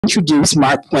Introduce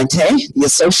Mark Puente, the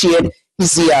associate.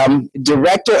 He's the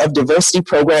director of diversity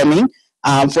programming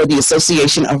for the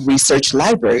Association of Research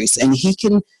Libraries, and he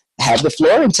can have the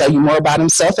floor and tell you more about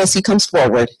himself as he comes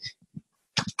forward.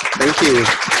 Thank you.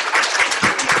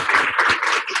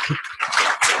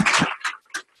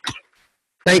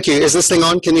 Thank you. Is this thing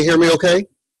on? Can you hear me okay?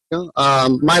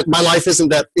 My life isn't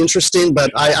that interesting, but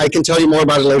I can tell you more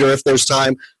about it later if there's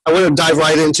time. I want to dive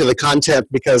right into the content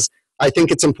because I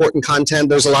think it's important content.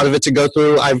 There's a lot of it to go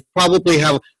through. I probably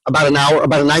have about an hour,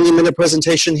 about a 90-minute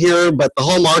presentation here, but the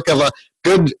hallmark of a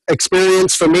good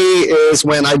experience for me is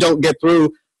when I don't get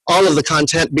through all of the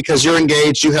content because you're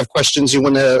engaged, you have questions, you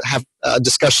want to have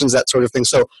discussions, that sort of thing.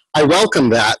 So I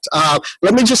welcome that.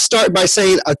 Let me just start by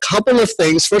saying a couple of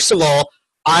things. First of all,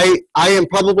 I am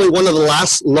probably one of the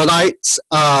last Luddites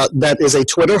that is a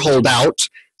Twitter holdout.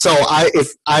 So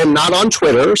if I'm not on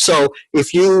Twitter, so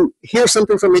if you hear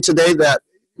something from me today that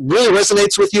really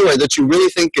resonates with you or that you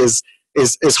really think is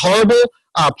horrible,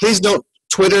 please don't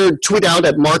tweet out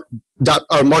at Mark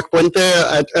Puente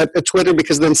at Twitter,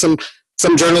 because then some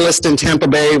journalist in Tampa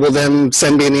Bay will then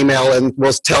send me an email and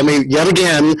will tell me yet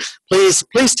again, please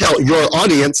tell your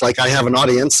audience, like I have an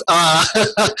audience, not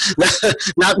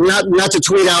to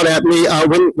tweet out at me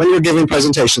when you're giving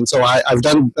presentations. So I've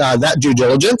done that due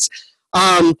diligence.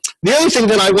 The other thing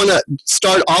that I want to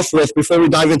start off with before we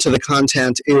dive into the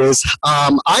content is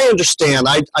I understand,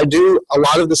 I do a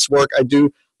lot of this work, I do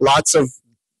lots of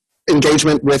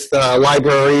engagement with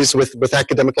libraries, with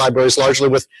academic libraries, largely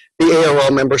with the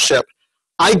ARL membership.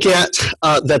 I get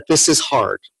that this is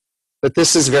hard, that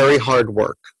this is very hard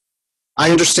work. I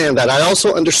understand that. I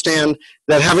also understand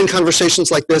that having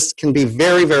conversations like this can be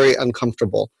very, very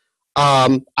uncomfortable.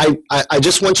 I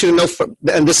just want you to know,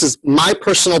 and this is my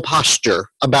personal posture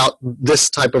about this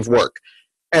type of work,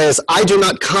 as I do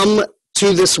not come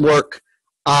to this work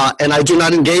and I do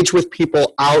not engage with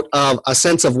people out of a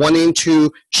sense of wanting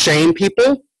to shame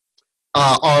people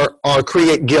or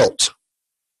create guilt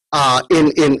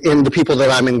in the people that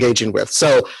I'm engaging with.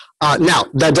 So now,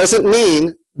 that doesn't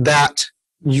mean that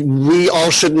we all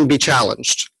shouldn't be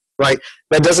challenged, right?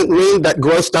 That doesn't mean that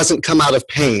growth doesn't come out of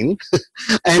pain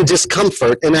and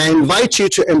discomfort. And I invite you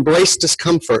to embrace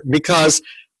discomfort, because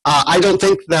I don't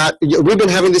think that we've been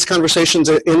having these conversations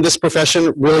in this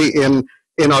profession, really in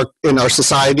our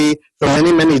society for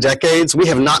many, many decades. We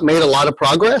have not made a lot of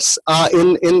progress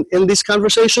in these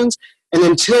conversations. And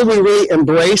until we really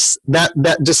embrace that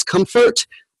discomfort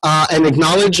and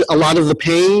acknowledge a lot of the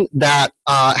pain that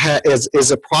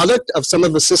is a product of some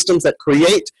of the systems that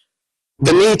create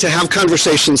the need to have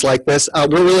conversations like this,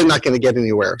 we're really not going to get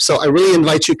anywhere. So I really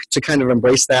invite you to kind of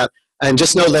embrace that, and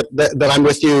just know that I'm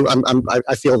with you.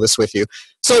 I feel this with you.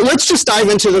 So let's just dive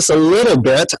into this a little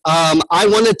bit. I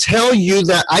want to tell you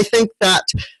that I think that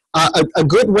a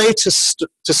good way to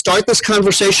start this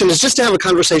conversation is just to have a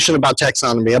conversation about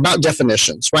taxonomy, about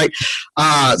definitions, right?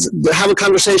 Have a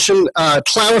conversation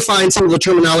clarifying some of the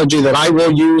terminology that I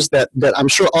will use that I'm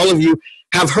sure all of you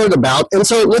have heard about. And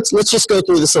so let's just go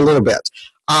through this a little bit.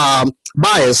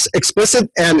 Bias, explicit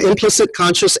and implicit,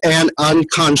 conscious and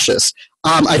unconscious.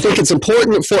 I think it's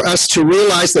important for us to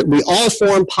realize that we all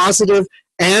form positive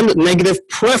and negative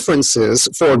preferences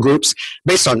for groups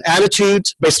based on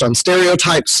attitudes, based on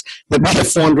stereotypes that we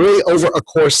have formed really over a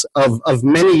course of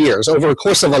many years, over a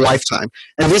course of a lifetime.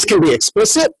 And these can be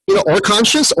explicit, or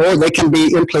conscious, or they can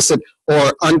be implicit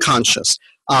or unconscious.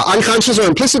 Unconscious or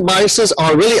implicit biases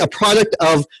are really a product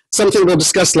of something we'll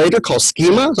discuss later called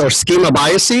schema or schema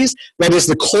biases. That is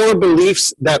the core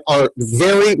beliefs that are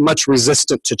very much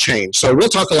resistant to change. So we'll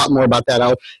talk a lot more about that.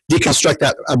 I'll deconstruct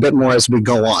that a bit more as we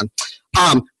go on.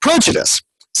 Prejudice.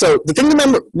 So the thing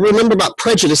to remember about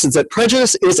prejudice is that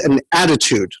prejudice is an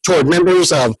attitude toward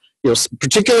members of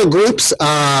particular groups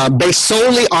based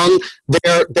solely on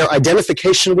their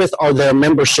identification with or their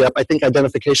membership. I think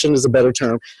identification is a better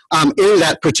term in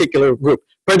that particular group.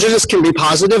 Prejudice can be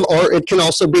positive, or it can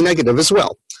also be negative as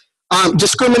well.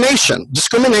 Discrimination.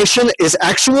 Discrimination is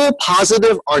actual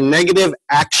positive or negative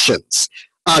actions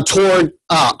toward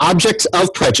objects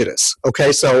of prejudice.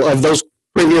 Okay, so of those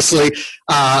previously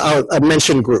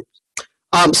mentioned groups.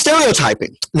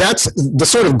 Stereotyping, that's the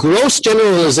sort of gross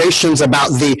generalizations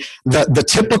about the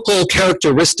typical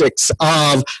characteristics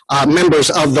of members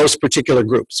of those particular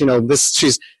groups.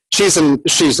 She's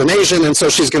an Asian, and so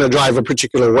she's going to drive a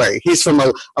particular way. He's from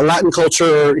a Latin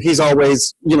culture. He's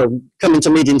always, coming to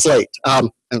meetings late. I'm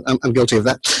guilty of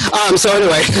that. So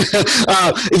anyway,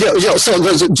 so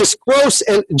there's just gross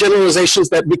generalizations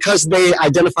that because they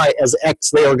identify as X,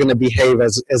 they are going to behave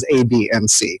as A, B, and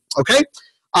C. Okay.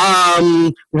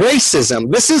 Racism.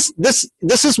 This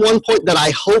is one point that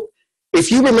I hope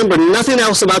if you remember nothing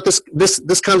else about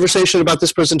this conversation, about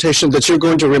this presentation, that you're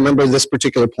going to remember this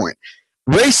particular point.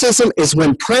 Racism is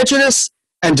when prejudice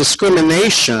and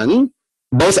discrimination,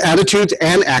 both attitudes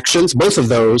and actions, both of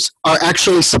those, are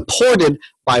actually supported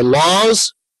by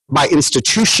laws, by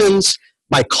institutions,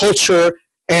 by culture,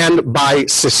 and by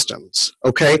systems,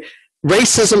 okay?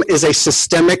 Racism is a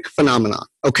systemic phenomenon,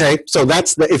 okay? So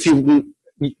that's the,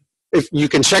 if you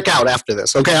can check out after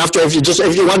this, okay?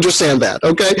 If you understand that,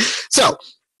 okay? So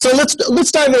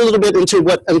let's dive a little bit into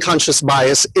what unconscious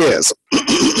bias is.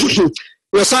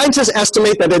 Scientists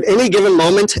estimate that at any given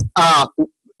moment,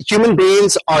 human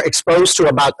beings are exposed to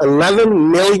about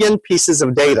 11 million pieces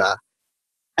of data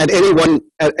at any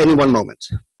one moment.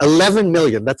 11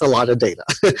 million, that's a lot of data,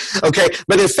 okay?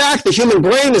 But in fact, the human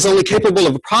brain is only capable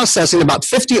of processing about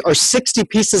 50 or 60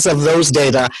 pieces of those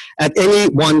data at any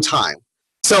one time.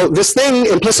 So this thing,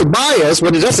 implicit bias,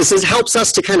 what it does is it helps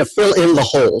us to kind of fill in the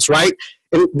holes, right?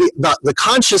 And the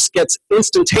conscious gets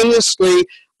instantaneously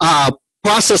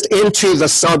processed into the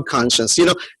subconscious.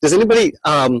 Does anybody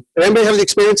have the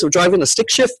experience of driving a stick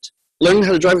shift? Learning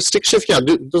how to drive a stick shift? Yeah,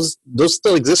 those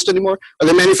still exist anymore? Are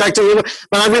they manufactured anymore?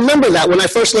 But I remember that when I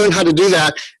first learned how to do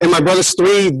that in my brother's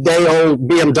 3-day-old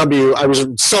BMW, I was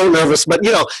so nervous. But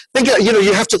you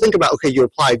have to think about, okay, you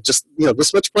apply just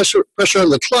this much pressure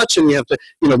on the clutch, and you have to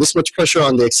this much pressure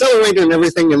on the accelerator and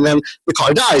everything, and then the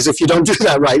car dies if you don't do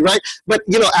that right? But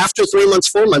after 3 months,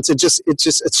 4 months,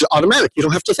 it's automatic. You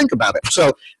don't have to think about it.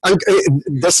 So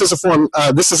this is a form.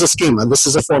 This is a schema. This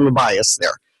is a form of bias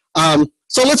there.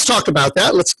 So let's talk about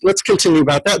that. Let's continue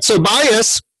about that. So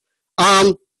bias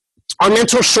are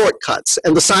mental shortcuts,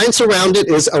 and the science around it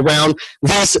is around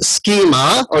this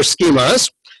schema or schemas,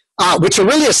 which are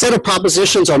really a set of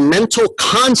propositions or mental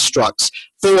constructs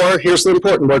for, here's the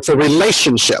important word, for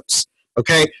relationships.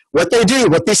 Okay, what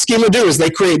these schema do is they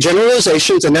create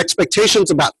generalizations and expectations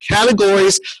about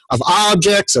categories of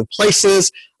objects, of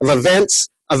places, of events,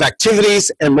 of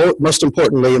activities, and most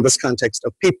importantly in this context,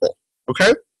 of people.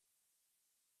 Okay?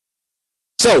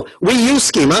 So we use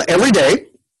schema every day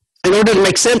in order to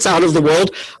make sense out of the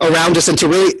world around us and to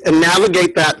really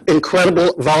navigate that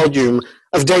incredible volume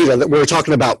of data that we were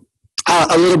talking about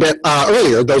a little bit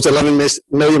earlier, those 11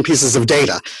 million pieces of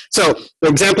data. So the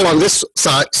example on this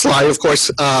slide, of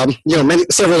course,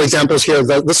 several examples here,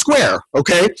 the square,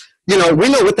 okay? We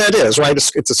know what that is, right?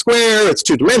 It's a square, it's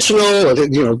two-dimensional,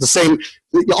 the same,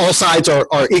 all sides are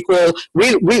equal.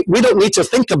 We don't need to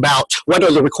think about what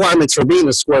are the requirements for being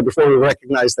a square before we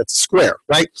recognize that's a square,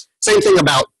 right? Same thing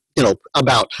about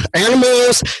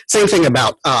animals, same thing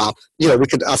about, a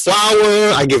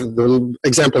flower. I give the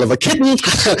example of a kitten.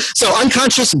 So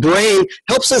unconscious brain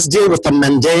helps us deal with the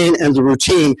mundane and the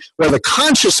routine, where the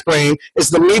conscious brain is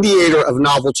the mediator of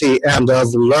novelty and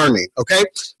of learning, okay?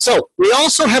 So we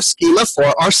also have schema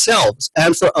for ourselves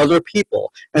and for other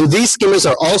people. And these schemas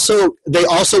they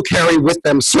also carry with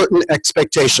them certain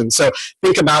expectations. So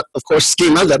think about, of course,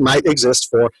 schema that might exist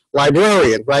for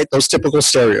librarian, right? Those typical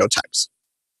stereotypes.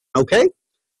 Okay,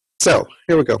 so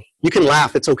here we go. You can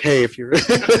laugh. It's okay if you're...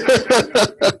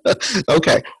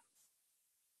 Okay.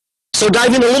 So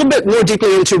diving a little bit more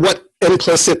deeply into what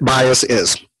implicit bias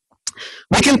is.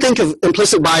 We can think of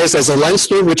implicit bias as a lens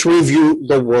through which we view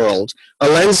the world, a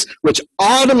lens which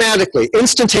automatically,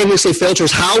 instantaneously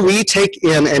filters how we take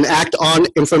in and act on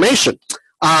information.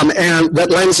 And that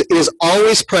lens is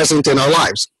always present in our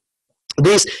lives.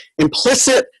 These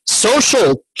implicit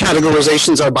social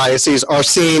categorizations or biases are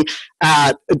seen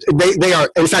they are,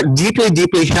 in fact, deeply,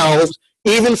 deeply held,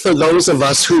 even for those of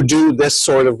us who do this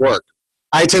sort of work.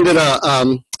 I attended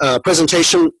a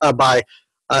presentation at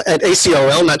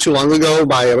ACOL not too long ago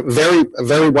by a very,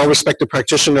 very well-respected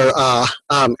practitioner,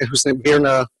 whose name,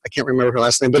 Birna, I can't remember her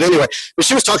last name, but anyway, but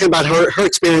she was talking about her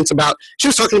experience she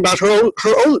was talking about her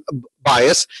own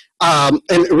bias, and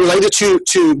related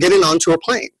to getting onto a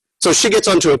plane. So she gets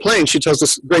onto a plane, she tells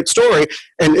this great story,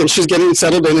 and she's getting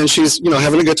settled in, and she's,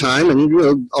 having a good time,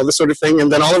 and, all this sort of thing,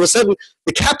 and then all of a sudden,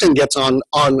 the captain gets on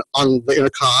the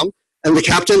intercom, and the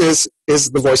captain is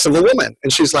the voice of a woman,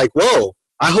 and she's like, whoa,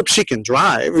 I hope she can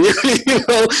drive, so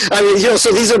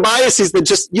these are biases that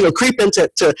just, creep into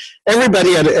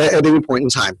everybody at any point in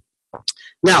time.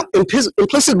 Now,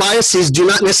 implicit biases do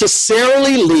not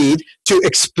necessarily lead to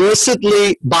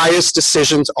explicitly biased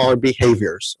decisions or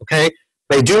behaviors, okay?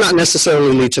 They do not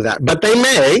necessarily lead to that, but they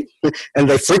may, and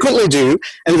they frequently do,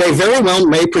 and they very well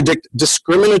may predict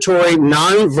discriminatory,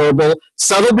 nonverbal,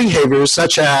 subtle behaviors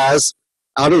such as,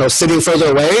 sitting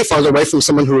farther away from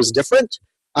someone who is different,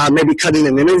 maybe cutting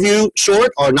an interview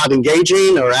short or not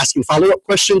engaging or asking follow-up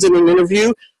questions in an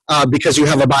interview, because you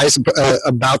have a bias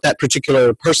about that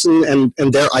particular person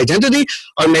and their identity,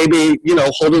 or maybe,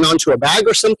 holding on to a bag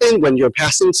or something when you're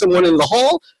passing someone in the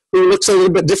hall who looks a little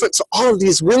bit different. So all of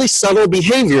these really subtle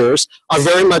behaviors are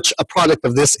very much a product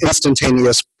of this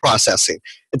instantaneous processing.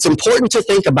 It's important to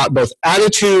think about both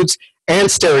attitudes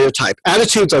and stereotype.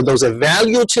 Attitudes are those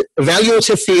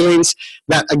evaluative feelings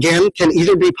that, again, can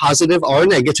either be positive or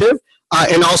negative,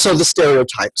 and also the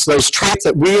stereotypes, those traits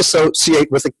that we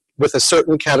associate with a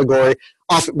certain category,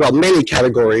 many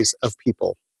categories of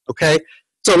people. Okay,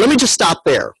 so let me just stop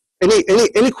there.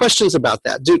 Any questions about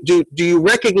that? Do you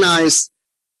recognize?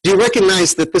 Do you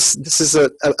recognize that this is a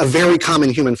very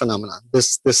common human phenomenon?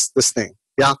 This thing,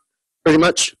 yeah, pretty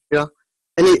much, yeah.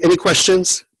 Any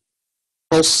questions?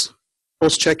 Pulse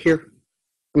check here.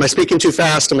 Am I speaking too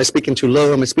fast? Am I speaking too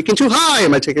low? Am I speaking too high?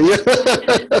 Am I taking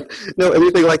no,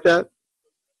 anything like that?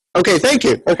 Okay, thank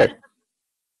you. Okay,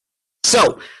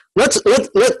 so let's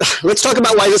talk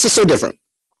about why this is so different.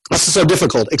 This is so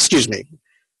difficult. Excuse me.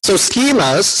 So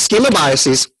schema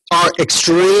biases are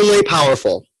extremely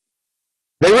powerful.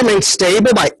 They remain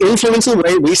stable by influencing the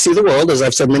way we see the world, as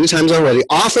I've said many times already,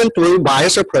 often through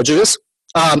bias or prejudice.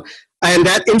 And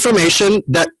that information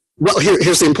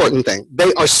here's the important thing.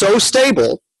 They are so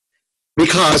stable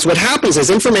because what happens is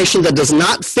information that does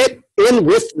not fit in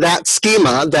with that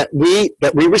schema that we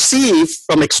receive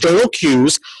from external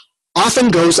cues often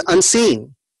goes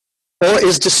unseen or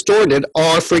is distorted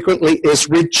or frequently is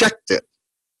rejected.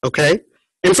 Okay?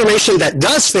 Information that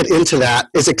does fit into that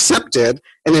is accepted,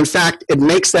 and in fact, it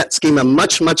makes that schema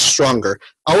much, much stronger.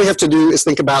 All we have to do is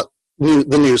think about the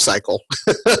news cycle,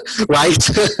 right?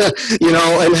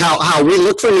 And how we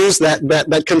look for news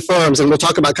that confirms, and we'll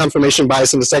talk about confirmation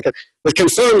bias in a second, that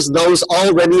confirms those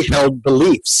already held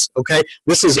beliefs, okay?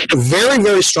 This is very,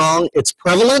 very strong. It's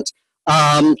prevalent,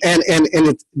 and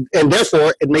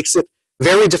therefore, it makes it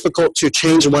very difficult to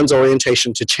change one's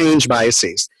orientation, to change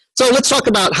biases. So let's talk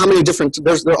about how many different,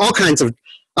 there are all kinds of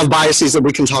biases that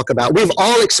we can talk about. We've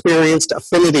all experienced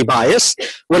affinity bias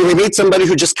when we meet somebody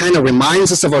who just kind of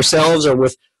reminds us of ourselves or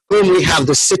with whom we have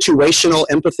this situational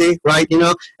empathy, right?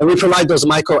 And we provide those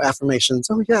micro affirmations.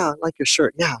 Oh yeah, I like your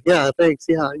shirt. Yeah, thanks.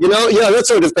 Yeah, that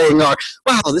sort of thing. Or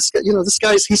wow, this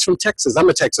guy, he's from Texas. I'm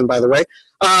a Texan, by the way.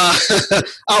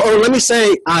 Or let me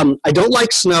say, I don't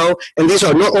like snow, and these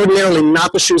are ordinarily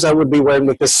not the shoes I would be wearing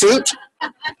with this suit.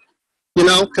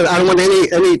 Because I don't want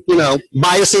any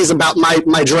biases about my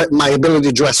ability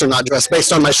to dress or not dress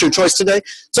based on my shoe choice today.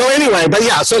 So anyway, but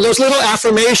yeah, so those little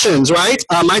affirmations, right?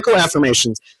 Micro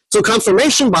affirmations. So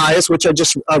confirmation bias, which I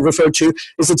just referred to,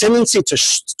 is a tendency to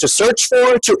search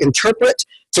for, to interpret,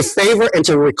 to favor, and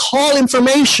to recall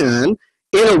information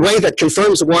in a way that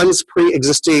confirms one's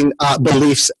pre-existing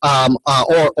beliefs or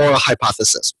a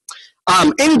hypothesis.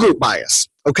 In-group bias.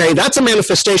 Okay, that's a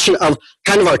manifestation of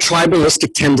kind of our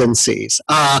tribalistic tendencies.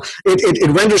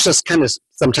 It renders us kind of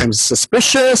sometimes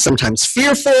suspicious, sometimes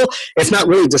fearful, if not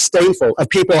really disdainful of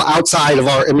people outside of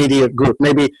our immediate group.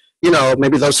 Maybe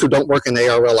those who don't work in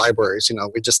ARL libraries.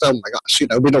 We just, oh my gosh,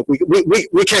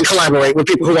 we can't collaborate with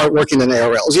people who aren't working in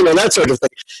ARLs. That sort of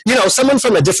thing. Someone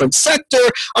from a different sector,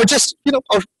 or just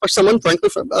or someone frankly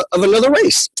from of another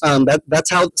race.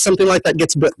 That's how something like that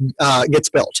gets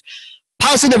built.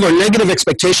 Positive or negative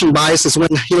expectation bias is when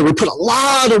we put a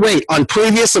lot of weight on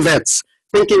previous events,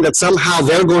 thinking that somehow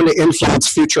they're going to influence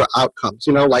future outcomes.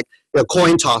 Like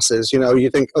coin tosses. You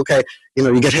think, okay,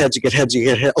 you get heads, you get heads.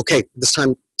 Okay, this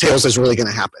time tails is really going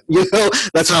to happen.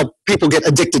 That's how people get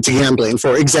addicted to gambling,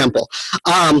 for example.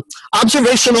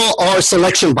 Observational or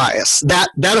selection bias. That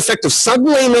effect of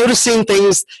suddenly noticing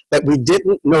things that we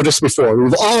didn't notice before.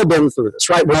 We've all been through this,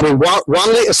 right? Where we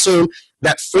wrongly assume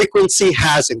that frequency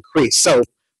has increased. So,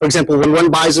 for example, when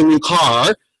one buys a new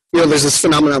car, there's this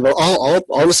phenomenon of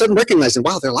all of a sudden recognizing,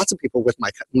 wow, there are lots of people with my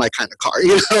kind of car,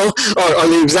 or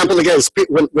the example again is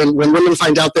when women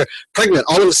find out they're pregnant,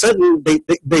 all of a sudden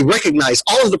they recognize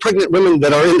all of the pregnant women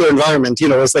that are in their environment,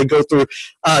 as they go through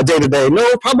day to day. No,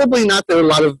 probably not. There are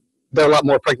a lot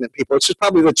more pregnant people. It's just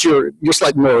probably that you're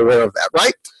slightly more aware of that,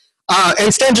 right?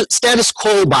 And status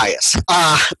quo bias.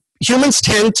 Humans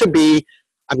tend to be,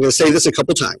 I'm going to say this a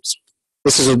couple times.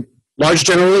 This is a large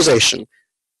generalization.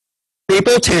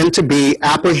 People tend to be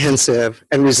apprehensive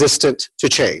and resistant to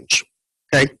change.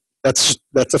 Okay, that's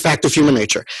a fact of human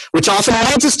nature, which often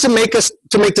leads us to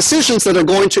make decisions that are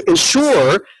going to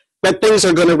ensure that things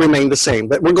are going to remain the same,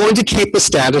 that we're going to keep the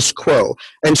status quo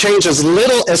and change as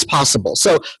little as possible.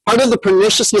 So part of the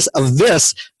perniciousness of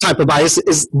this type of bias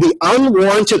is the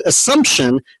unwarranted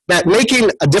assumption that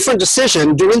making a different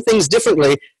decision, doing things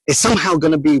differently, is somehow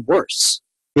going to be worse.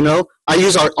 You know, I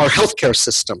use our healthcare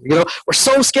system. You know, we're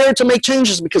so scared to make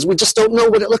changes because we just don't know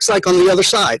what it looks like on the other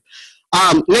side.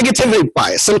 Negativity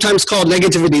bias, sometimes called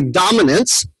negativity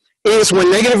dominance, is when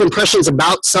negative impressions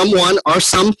about someone or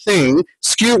something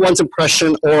skew one's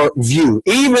impression or view,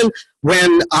 even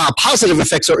when positive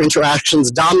effects or interactions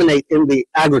dominate in the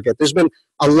aggregate. There's been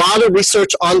a lot of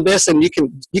research on this, and you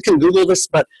can Google this,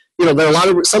 but you know, there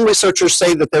are some researchers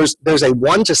say that there's a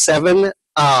 1 to 7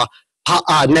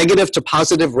 negative to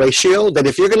positive ratio, that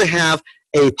if you're going to have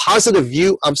a positive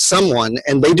view of someone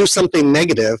and they do something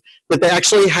negative, that they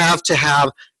actually have to have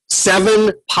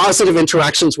 7 positive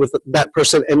interactions with that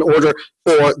person in order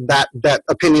for that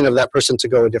opinion of that person to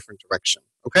go a different direction.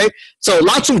 Okay, so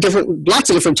lots of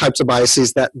different types of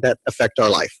biases that affect our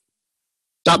life.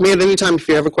 Stop me at any time if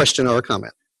you have a question or a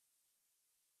comment.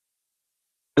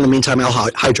 In the meantime, I'll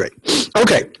hydrate.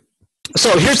 Okay,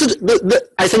 so here's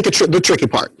I think the tricky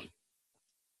part.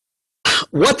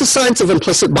 What the science of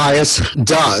implicit bias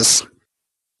does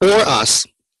for us,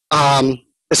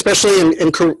 especially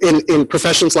in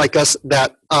professions like us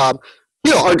that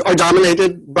you know, are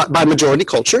dominated by majority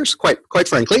cultures, quite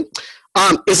frankly,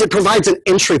 is it provides an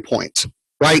entry point,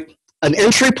 right? An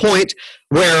entry point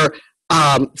where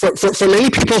for many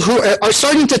people who are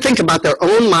starting to think about their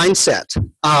own mindset,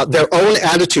 their own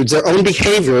attitudes, their own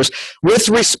behaviors with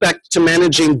respect to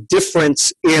managing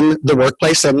difference in the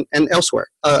workplace and elsewhere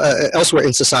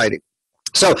in society.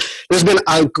 So there's been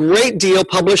a great deal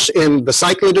published in the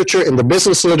psych literature, in the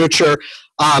business literature,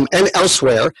 and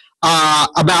elsewhere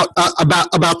about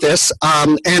this,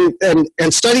 and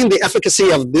studying the efficacy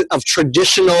of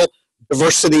traditional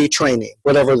diversity training,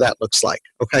 whatever that looks like.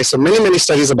 Okay, so many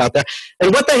studies about that.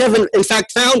 And what they have in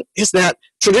fact found is that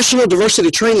traditional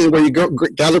diversity training, where you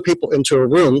gather people into a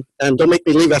room, and don't make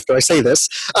me leave after I say this,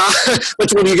 but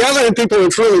when you gather people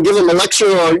into a room and give them a lecture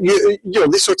or you know,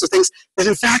 these sorts of things, that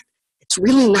in fact it's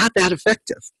really not that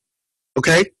effective.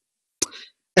 Okay?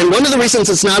 And one of the reasons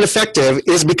it's not effective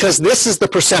is because this is the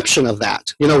perception of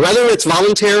that. You know, whether it's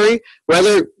voluntary,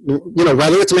 whether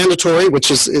it's mandatory, which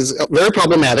is very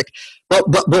problematic. But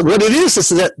what it is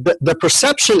that the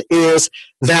perception is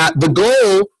that the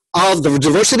goal of the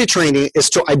diversity training is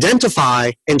to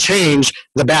identify and change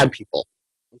the bad people.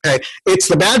 Okay, it's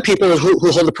the bad people who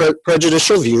hold the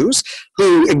prejudicial views,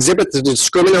 who exhibit the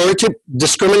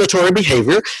discriminatory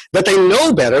behavior, that they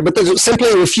know better, but they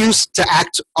simply refuse to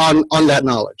act on that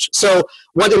knowledge. So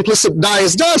what implicit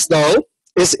bias does, though,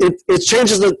 is it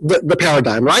changes the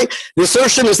paradigm, right? The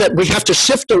assertion is that we have to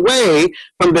shift away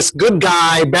from this good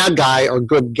guy, bad guy, or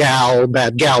good gal,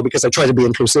 bad gal, because I try to be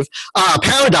inclusive,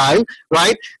 paradigm,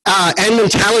 right, and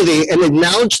mentality, and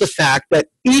acknowledge the fact that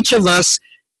each of us,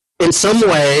 in some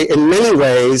way, in many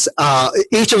ways,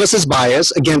 each of us is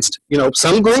biased against, you know,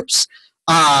 some groups,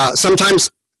 sometimes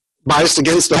biased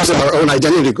against those in our own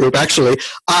identity group, actually,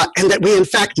 and that we in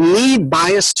fact need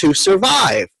bias to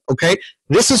survive. Okay,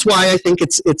 this is why I think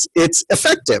it's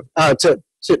effective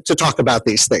to talk about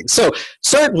these things. So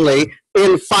certainly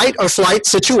in fight or flight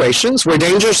situations where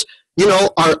dangers, you know,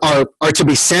 are to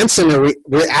be sensed and the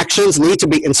reactions need to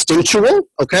be instinctual,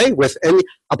 okay, with any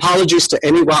apologies to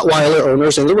any Rottweiler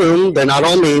owners in the room. They're not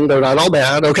all mean, they're not all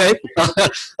bad, okay?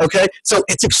 Okay, so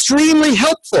it's extremely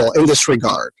helpful in this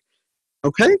regard,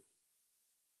 okay?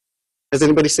 Has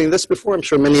anybody seen this before? I'm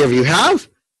sure many of you have,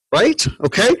 right?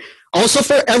 Okay, also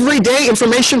for everyday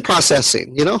information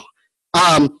processing, you know.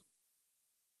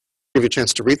 Give you a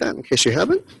chance to read that in case you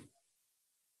haven't.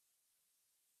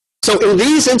 So in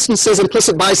these instances,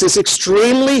 implicit bias is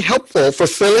extremely helpful for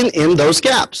filling in those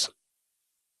gaps.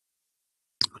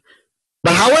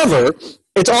 But however,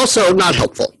 it's also not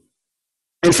helpful.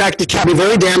 In fact, it can be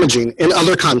very damaging in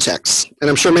other contexts. And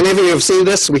I'm sure many of you have seen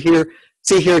this. We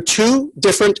see here two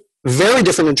very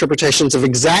different interpretations of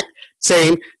exact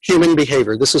same human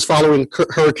behavior. This is following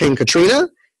Hurricane Katrina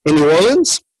in New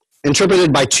Orleans,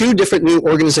 interpreted by two different news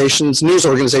organizations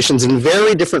in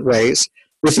very different ways,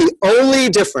 with the only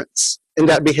difference in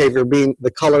that behavior being the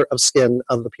color of skin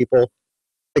of the people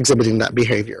exhibiting that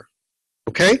behavior.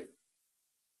 Okay?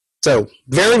 So,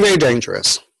 very, very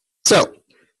dangerous. So,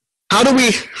 what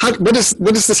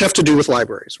does this have to do with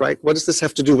libraries, right? What does this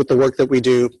have to do with the work that we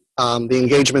do, the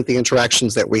engagement, the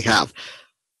interactions that we have?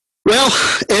 Well,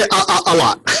 a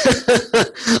lot.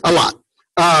 A lot.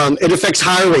 It affects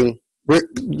hiring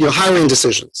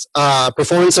decisions,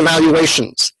 performance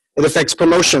evaluations. It affects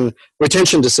promotion,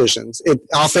 retention decisions. It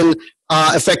often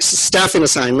affects staffing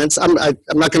assignments. I'm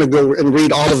not going to go and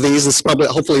read all of these. This is probably,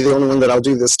 hopefully, the only one that I'll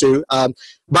do this to. And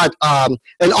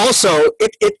also,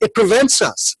 it prevents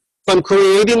us from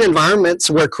creating environments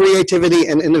where creativity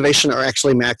and innovation are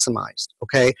actually maximized.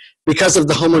 Okay, because of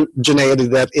the homogeneity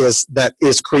that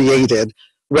is created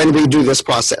when we do this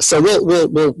process. So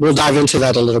we'll dive into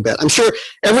that a little bit. I'm sure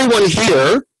everyone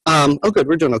here, oh good,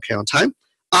 we're doing okay on time,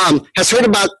 has heard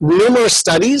about numerous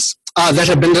studies that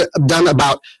have been done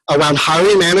around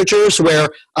hiring managers, where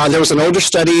there was an older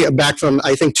study back from,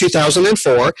 I think,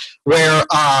 2004, where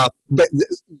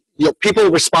people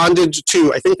responded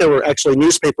to, I think there were actually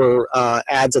newspaper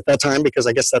ads at that time, because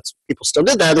I guess people still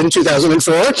did that in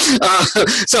 2004.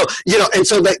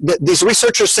 These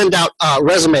researchers send out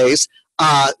resumes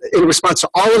in response to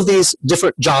all of these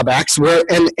different job acts, where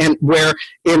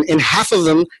in half of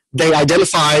them they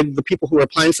identified the people who were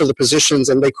applying for the positions,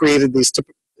 and they created these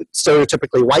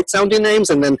stereotypically white-sounding names,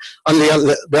 and then on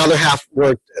the other half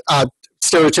were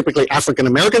stereotypically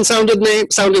African-American sounding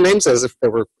names, as if there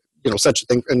were such a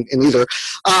thing in either.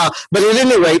 But at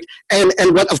any rate, and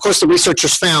what of course the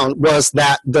researchers found was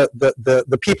that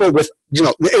the people with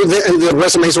the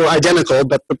resumes were identical,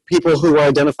 but the people who were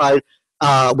identified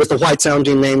with the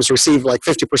white-sounding names received like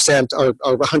 50% or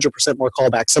 100% more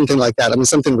callbacks, something like that. I mean,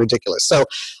 something ridiculous. So,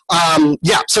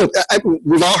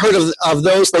 we've all heard of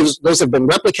those. Those have been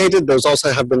replicated. Those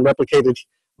also have been replicated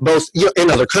both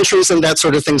in other countries and that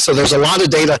sort of thing. So there's a lot of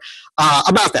data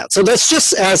about that. So that's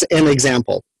just as an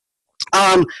example.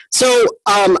 I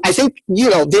think,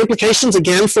 the implications,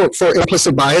 again, for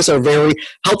implicit bias are very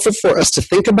helpful for us to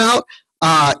think about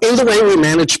in the way we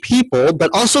manage people, but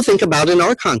also think about in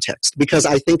our context, because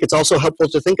I think it's also helpful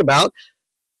to think about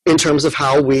in terms of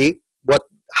how we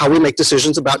make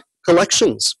decisions about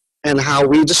collections, and how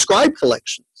we describe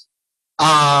collections,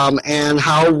 and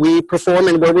how we perform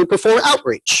and where we perform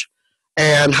outreach,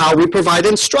 and how we provide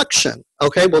instruction.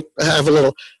 Okay, we'll have a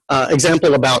little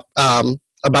example about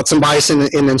some bias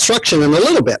in instruction in a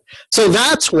little bit. So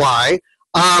that's why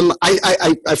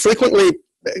I frequently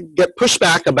get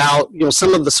pushback about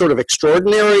some of the sort of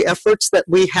extraordinary efforts that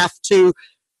we have to,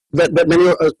 that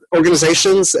many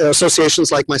organizations,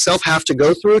 associations like myself have to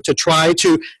go through to try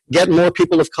to get more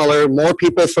people of color, more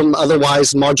people from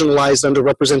otherwise marginalized,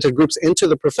 underrepresented groups into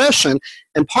the profession.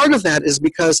 And part of that is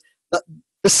because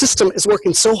the system is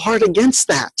working so hard against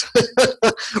that,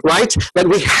 right? That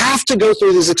we have to go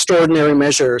through these extraordinary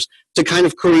measures to kind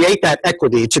of create that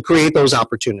equity, to create those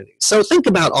opportunities. So think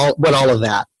about all of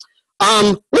that.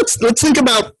 Let's think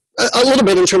about a little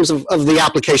bit in terms of the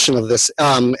application of this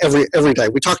every day.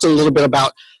 We talked a little bit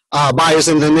about bias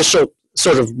in the initial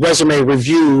sort of resume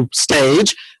review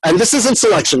stage, and this isn't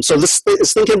selection. So this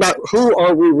is thinking about who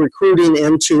are we recruiting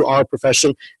into our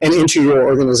profession and into your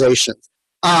organization.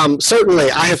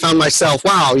 Certainly, I have found myself,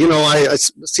 wow, I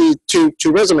see two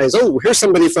resumes. Oh, here's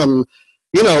somebody from,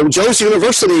 Joe's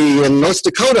University in North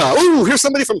Dakota. Oh, here's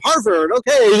somebody from Harvard.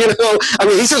 Okay, I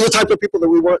mean, these are the type of people that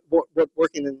we want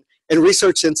working in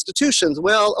research institutions.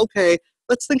 Well, okay,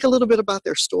 let's think a little bit about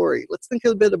their story. Let's think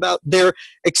a bit about their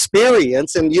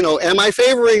experience. And, am I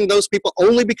favoring those people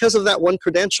only because of that one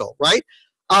credential, right?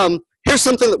 Here's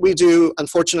something that we do,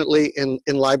 unfortunately, in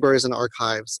libraries and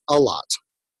archives a lot.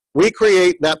 We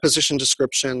create that position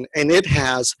description, and it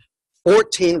has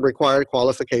 14 required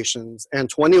qualifications and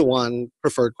 21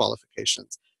 preferred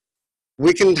qualifications.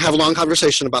 We can have a long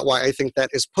conversation about why I think that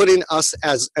is putting us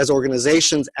as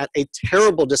organizations at a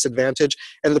terrible disadvantage,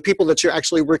 and the people that you're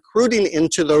actually recruiting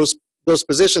into those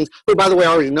positions, who, by the way,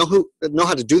 already know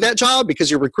how to do that job, because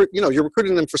you're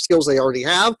recruiting them for skills they already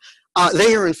have.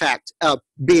 They are, in fact,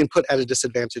 being put at a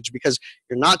disadvantage because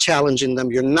you're not challenging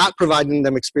them. You're not providing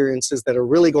them experiences that are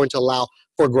really going to allow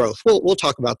for growth. We'll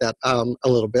talk about that a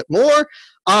little bit more.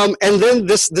 And then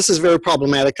this is very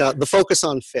problematic. The focus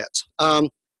on fit.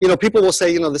 People will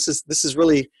say, this is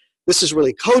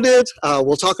really coded.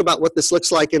 We'll talk about what this looks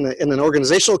like in an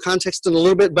organizational context in a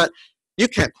little bit, but you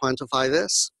can't quantify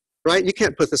this, right? You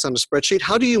can't put this on a spreadsheet.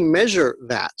 How do you measure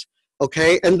that?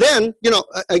 Okay, and then,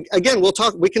 again,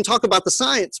 we can talk about the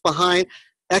science behind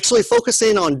actually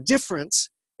focusing on difference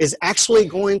is actually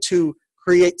going to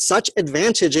create such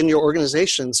advantage in your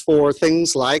organizations for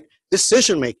things like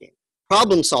decision-making,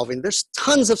 problem solving. There's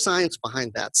tons of science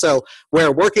behind that. So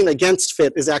where working against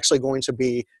fit is actually going to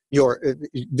be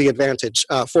the advantage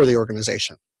for the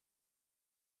organization.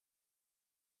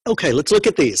 Okay, let's look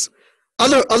at these.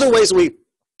 Other ways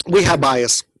we have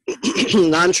bias.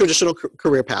 Non-traditional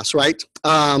career paths, right?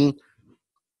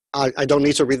 I don't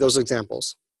need to read those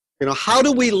examples. How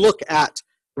do we look at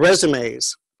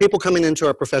resumes, people coming into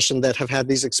our profession that have had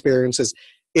these experiences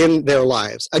in their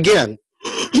lives? Again,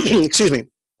 excuse me,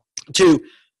 to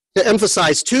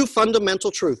emphasize two fundamental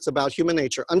truths about human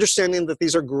nature, understanding that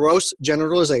these are gross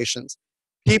generalizations.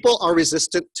 People are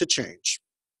resistant to change,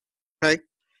 okay?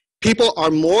 People are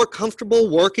more comfortable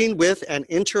working with and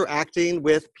interacting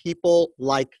with people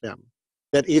like them,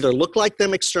 that either look like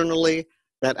them externally,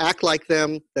 that act like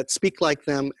them, that speak like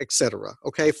them, etc.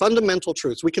 Okay, fundamental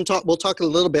truths. We'll talk a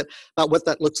little bit about what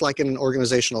that looks like in an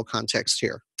organizational context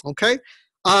here. Okay,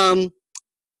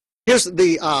 here's an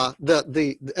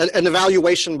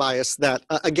evaluation bias that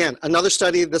again, another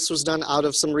study. This was done out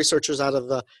of some researchers out of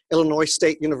the Illinois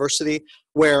State University,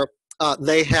 where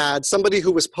they had somebody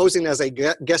who was posing as a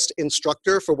guest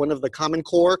instructor for one of the Common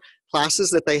Core classes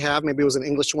that they have. Maybe it was an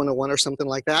English 101 or something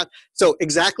like that. So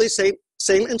exactly same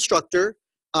instructor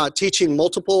teaching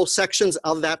multiple sections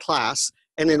of that class.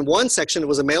 And in one section, it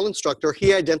was a male instructor.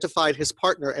 He identified his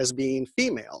partner as being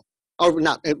female, or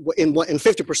not in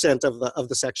 50% of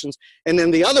the sections. And in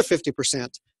the other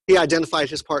 50%, he identified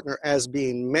his partner as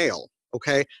being male.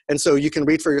 Okay, and so you can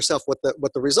read for yourself what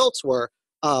the results were.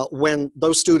 When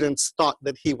those students thought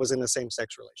that he was in a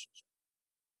same-sex relationship.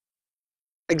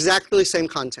 Exactly same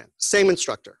content, same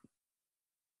instructor.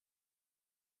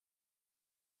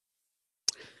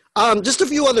 Just a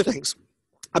few other things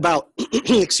about,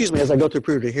 excuse me, as I go through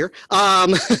puberty here.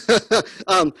 Let's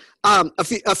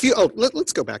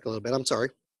go back a little bit, I'm sorry.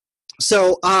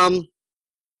 So, I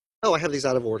have these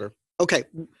out of order. Okay,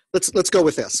 let's go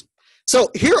with this.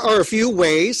 So here are a few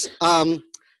ways that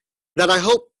I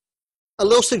hope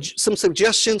some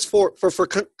suggestions for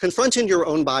confronting your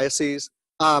own biases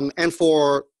and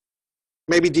for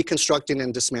maybe deconstructing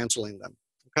and dismantling them.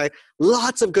 Okay,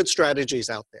 lots of good strategies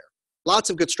out there.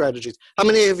 Lots of good strategies. How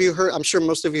many of you heard? I'm sure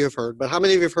most of you have heard, but how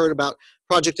many of you have heard about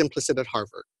Project Implicit at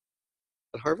Harvard?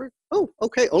 At Harvard? Oh,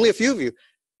 okay. Only a few of you.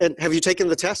 And have you taken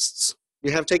the tests?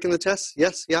 You have taken the tests?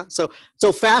 Yes, yeah. So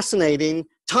fascinating.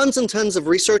 Tons and tons of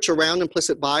research around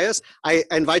implicit bias. I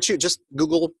invite you, just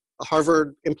Google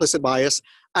Harvard implicit bias,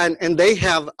 and they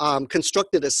have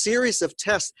constructed a series of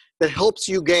tests that helps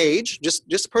you gauge,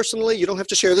 just personally, you don't have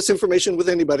to share this information with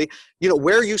anybody,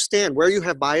 where you stand, where you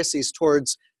have biases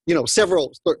towards,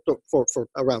 several, for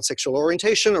around sexual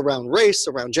orientation, around race,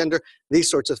 around gender, these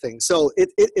sorts of things. So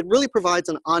it really provides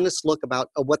an honest look about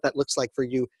what that looks like for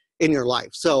you in your life.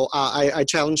 So I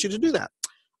challenge you to do that.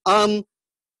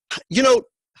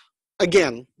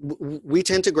 Again, we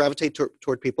tend to gravitate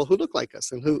toward people who look like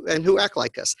us and who act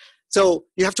like us. So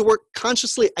you have to work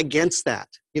consciously against that.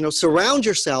 Surround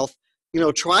yourself.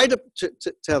 Try to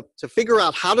figure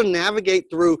out how to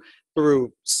navigate through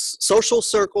social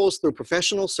circles, through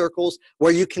professional circles,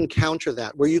 where you can counter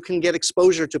that, where you can get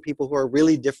exposure to people who are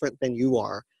really different than you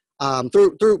are,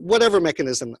 through whatever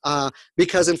mechanism.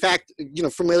 Because in fact,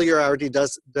 familiarity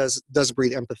does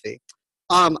breed empathy.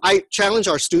 I challenge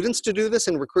our students to do this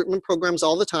in recruitment programs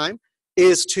all the time,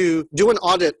 is to do an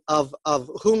audit of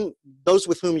those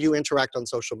with whom you interact on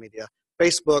social media,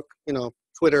 Facebook,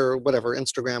 Twitter, whatever,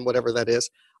 Instagram, whatever that is.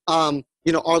 Are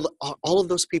all of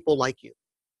those people like you?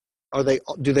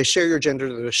 Do they share your gender?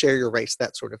 Do they share your race?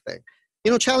 That sort of thing.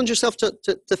 Challenge yourself to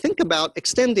think about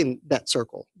extending that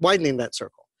circle, widening that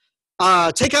circle.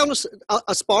 Take on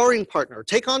a sparring partner.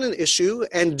 Take on an issue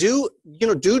and do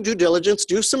due diligence,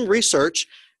 do some research,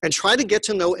 and try to get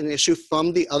to know an issue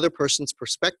from the other person's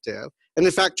perspective. And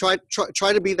in fact, try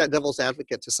to be that devil's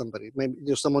advocate to somebody, maybe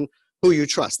someone who you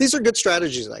trust. These are good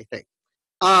strategies, I think.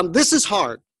 This is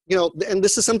hard, and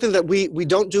this is something that we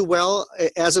don't do well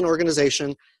as an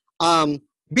organization.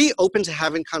 Be open to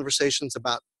having conversations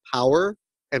about power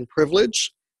and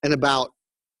privilege, and about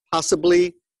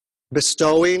possibly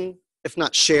bestowing, if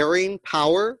not sharing,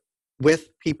 power with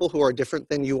people who are different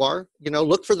than you are.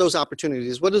 Look for those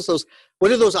opportunities. What do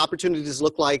those opportunities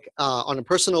look like on a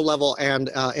personal level and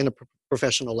in a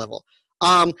professional level?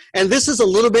 And this is a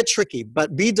little bit tricky,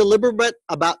 but be deliberate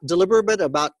about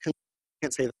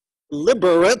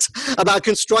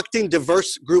constructing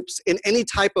diverse groups in any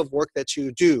type of work that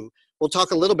you do. We'll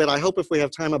talk a little bit, I hope, if we have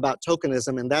time, about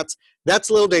tokenism, and that's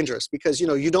a little dangerous, because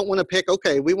you don't want to pick,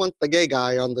 okay, we want the gay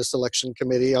guy on the selection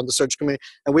committee, on the search committee,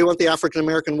 and we want the African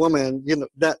American woman,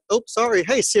 sorry,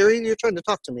 hey Siri, you're trying to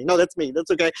talk to me. No, that's me, that's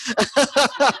okay.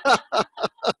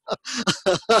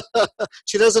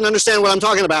 She doesn't understand what I'm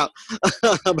talking about.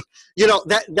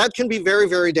 That can be very,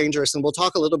 very dangerous, and we'll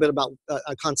talk a little bit about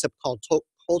a concept called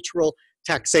cultural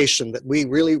taxation that we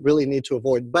really, really need to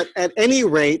avoid. But at any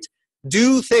rate,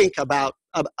 do think about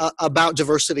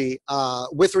diversity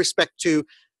with respect to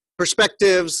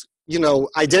perspectives,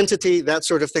 identity, that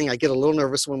sort of thing. I get a little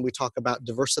nervous when we talk about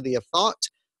diversity of thought.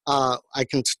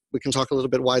 We can talk a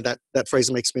little bit why that phrase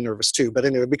makes me nervous too. But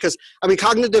anyway, because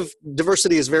cognitive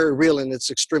diversity is very real and it's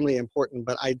extremely important.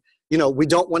 But we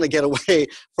don't want to get away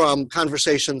from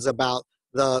conversations about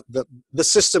the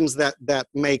systems that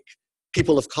make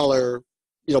people of color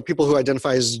people who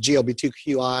identify as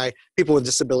GLBTQI, people with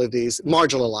disabilities,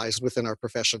 marginalized within our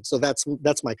profession. So that's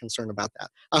my concern about that.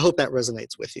 I hope that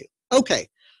resonates with you. Okay.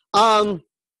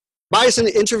 Bias in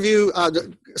the interview,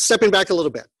 stepping back a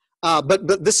little bit.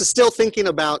 But this is still thinking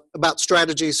about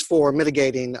strategies for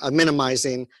mitigating,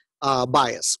 minimizing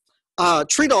bias.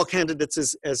 Treat all candidates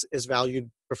as valued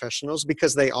professionals,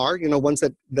 because they are, ones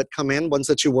that come in, ones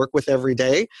that you work with every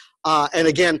day. And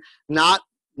again, not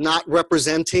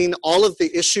representing all of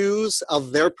the issues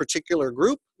of their particular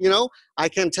group. I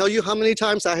can't tell you how many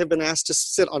times I have been asked to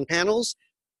sit on panels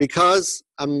because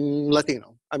I'm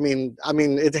Latino. I mean,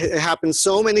 it happens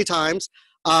so many times.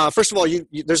 First of all,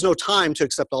 there's no time to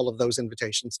accept all of those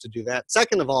invitations to do that.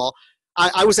 Second of all,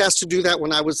 I was asked to do that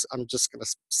when I'm just going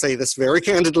to say this very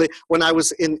candidly, when I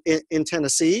was in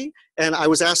Tennessee, and I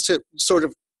was asked to sort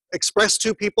of express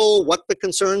to people what the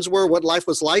concerns were, what life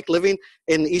was like living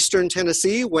in eastern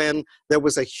Tennessee when there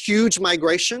was a huge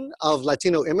migration of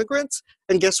Latino immigrants.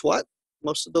 And guess what?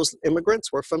 Most of those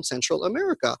immigrants were from Central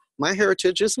America. My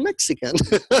heritage is Mexican.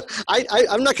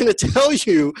 I'm not going to tell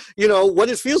you, what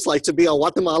it feels like to be a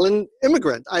Guatemalan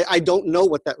immigrant. I don't know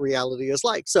what that reality is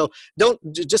like. So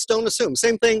just don't assume.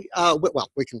 Same thing. Well,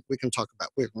 we can talk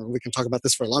about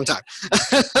this for a long time.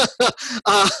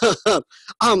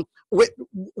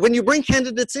 When you bring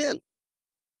candidates in,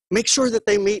 make sure that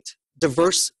they meet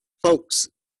diverse folks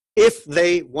if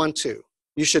they want to.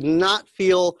 You should not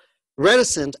feel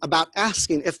reticent about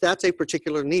asking if that's a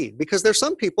particular need, because there's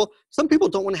some people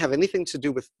don't want to have anything to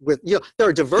do with there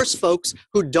are diverse folks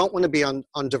who don't want to be on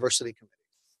diversity committees.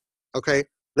 Okay,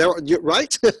 you're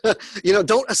right.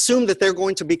 Don't assume that they're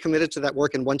going to be committed to that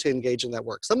work and want to engage in that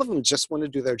work. Some of them just want to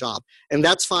do their job, and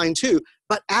that's fine too,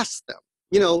 but ask them.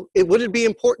 Would it be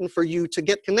important for you to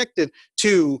get connected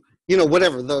to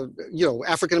whatever the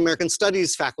African American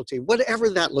Studies faculty, whatever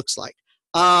that looks like.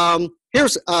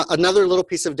 Here's another little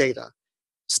piece of data.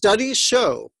 Studies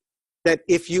show that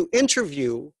if you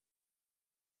interview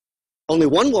only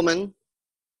one woman,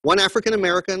 one African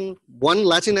American, one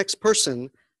Latinx person,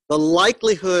 the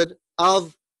likelihood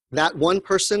of that one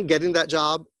person getting that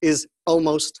job is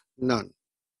almost none.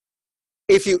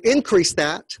 If you increase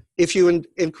that, if you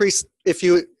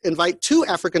invite two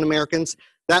African Americans,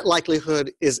 that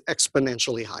likelihood is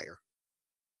exponentially higher.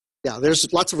 Yeah,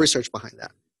 there's lots of research behind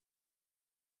that.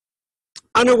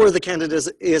 I know where the candidate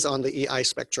is on the EI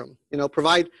spectrum.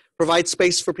 Provide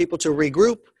space for people to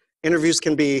regroup. Interviews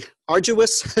can be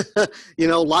arduous.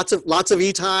 Lots of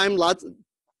e-time, lots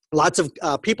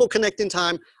of people connecting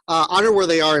time. Honor where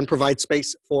they are and provide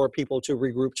space for people to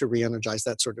regroup, to re-energize,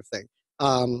 that sort of thing.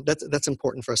 That's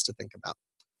important for us to think about.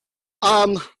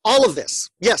 All of this,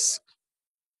 yes.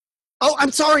 Oh,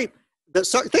 I'm sorry.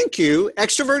 Thank you.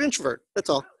 Extrovert, introvert. That's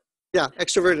all. Yeah,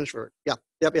 extrovert, introvert. Yeah,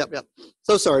 yep.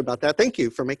 So sorry about that. Thank you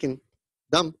for making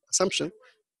dumb assumption.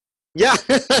 Yeah,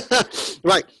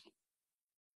 right.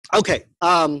 Okay,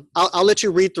 I'll let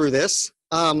you read through this.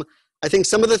 I think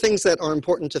some of the things that are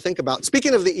important to think about.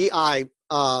 Speaking of the EI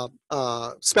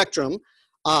spectrum,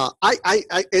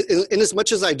 in as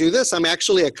much as I do this, I'm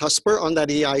actually a cusper on that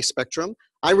EI spectrum.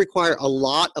 I require a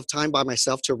lot of time by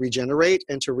myself to regenerate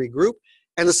and to regroup.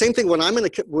 And the same thing when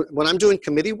I'm doing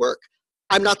committee work.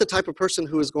 I'm not the type of person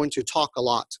who is going to talk a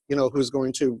lot, who's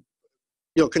going to,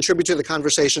 contribute to the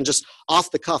conversation just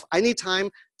off the cuff. I need time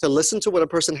to listen to what a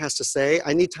person has to say.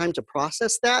 I need time to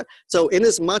process that. So in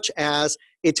as much as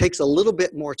it takes a little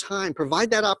bit more time,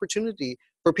 provide that opportunity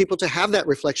for people to have that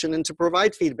reflection and to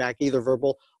provide feedback, either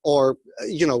verbal or,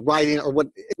 writing, or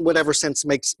whatever sense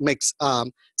makes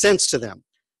sense to them.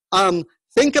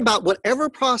 Think about whatever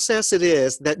process it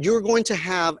is that you're going to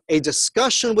have a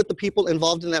discussion with the people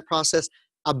involved in that process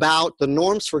about the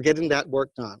norms for getting that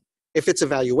work done. If it's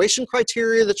evaluation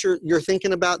criteria that you're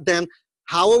thinking about, then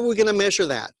how are we going to measure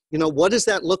that? What does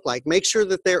that look like? Make sure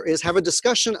that have a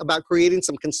discussion about creating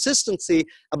some consistency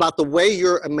about the way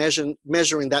you're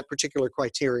measuring that particular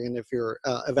criterion if you're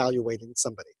evaluating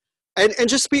somebody. And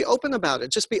just be open about it.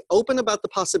 Just be open about the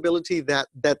possibility that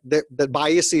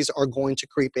biases are going to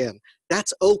creep in.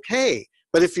 That's okay.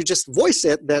 But if you just voice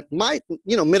it, that might,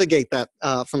 mitigate that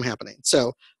from happening.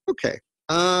 So, okay.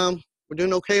 We're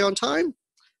doing okay on time?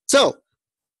 So,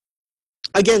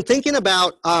 again, thinking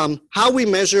about how we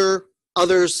measure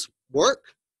others' work,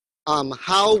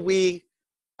 how we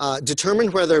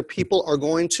determine whether people are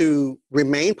going to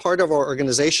remain part of our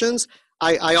organizations.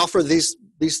 I offer these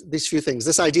few things.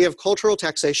 This idea of cultural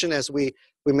taxation, as we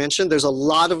mentioned, there's a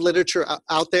lot of literature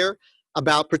out there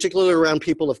about, particularly around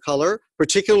people of color,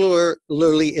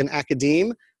 particularly in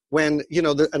academia. When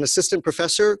an assistant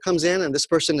professor comes in and this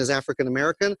person is African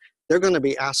American, they're going to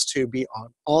be asked to be on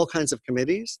all kinds of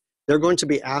committees. They're going to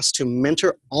be asked to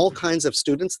mentor all kinds of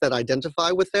students that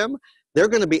identify with them. They're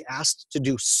going to be asked to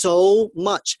do so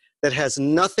much that has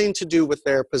nothing to do with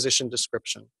their position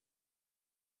description.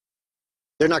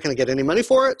 They're not going to get any money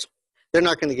for it. They're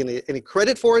not going to get any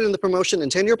credit for it in the promotion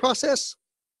and tenure process.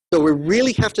 So we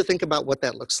really have to think about what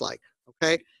that looks like,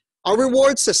 okay? Our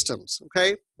reward systems,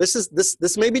 okay?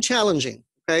 This may be challenging,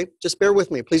 okay? Just bear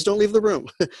with me. Please don't leave the room.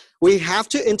 We have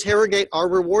to interrogate our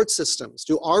reward systems.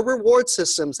 Do our reward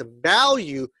systems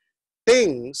value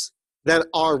things that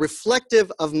are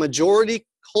reflective of majority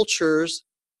cultures,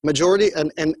 majority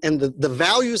and the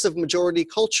values of majority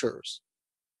cultures,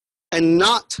 and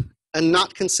not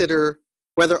consider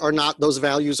whether or not those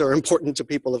values are important to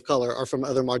people of color or from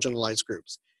other marginalized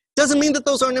groups? Doesn't mean that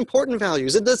those aren't important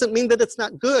values. It doesn't mean that it's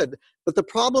not good. But the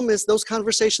problem is those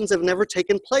conversations have never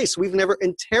taken place. We've never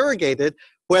interrogated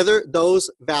whether those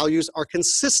values are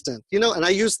consistent. You know, and I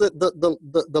used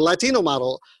the Latino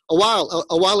model a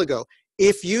while ago.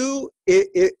 If you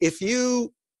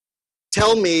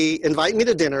tell me, invite me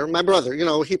to dinner, my brother, you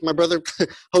know, my brother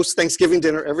hosts Thanksgiving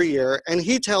dinner every year, and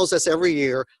he tells us every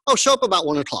year, oh, show up about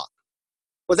 1 o'clock.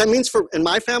 What that means in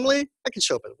my family, I can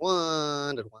show up at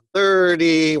 1, at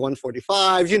 1:30,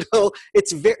 1:45, you know,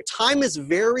 time is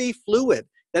very fluid.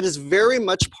 That is very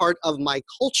much part of my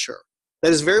culture.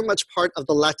 That is very much part of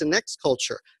the Latinx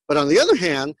culture. But on the other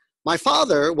hand, my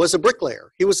father was a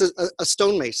bricklayer. He was a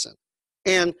stonemason.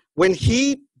 And when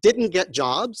he didn't get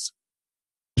jobs,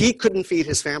 he couldn't feed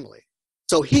his family.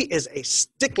 So he is a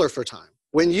stickler for time.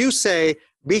 When you say,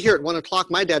 be here at 1 o'clock,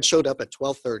 my dad showed up at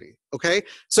 12:30, okay?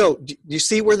 So do you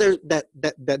see where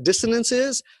that dissonance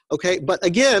is? Okay, but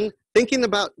again, thinking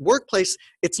about workplace,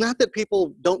 it's not that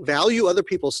people don't value other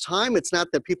people's time. It's not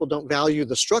that people don't value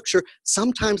the structure.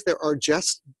 Sometimes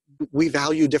we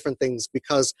value different things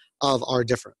because of our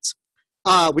difference.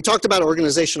 We talked about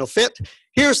organizational fit.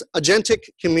 Here's agentic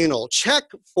communal. Check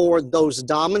for those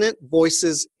dominant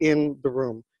voices in the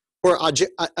room. Where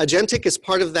agentic is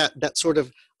part of that sort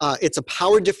of, it's a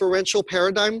power differential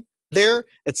paradigm there.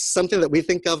 It's something that we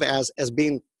think of as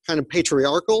being kind of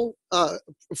patriarchal,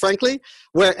 frankly,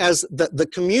 whereas the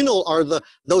communal are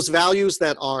those values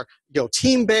that are, you know,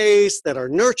 team-based, that are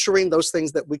nurturing, those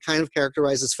things that we kind of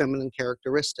characterize as feminine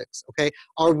characteristics, okay?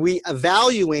 Are we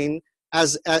valuing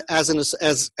as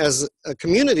a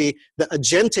community the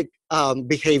agentic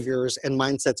behaviors and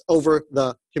mindsets over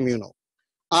the communal?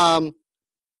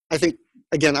 I think,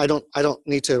 again, I don't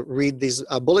need to read these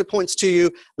bullet points to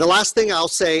you. The last thing I'll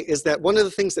say is that one of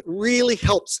the things that really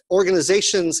helps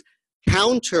organizations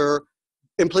counter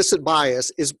implicit bias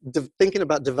is thinking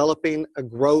about developing a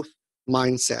growth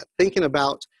mindset, thinking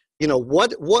about, you know,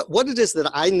 what it is that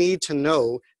I need to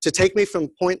know to take me from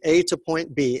point A to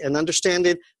point B, and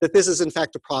understanding that this is in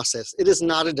fact a process. It is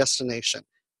not a destination.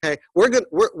 Okay, we're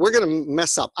gonna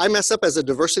mess up. I mess up as a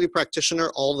diversity practitioner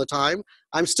all the time.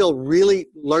 I'm still really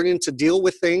learning to deal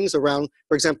with things around,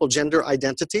 for example, gender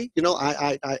identity. You know,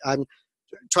 I'm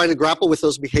trying to grapple with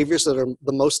those behaviors that are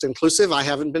the most inclusive. I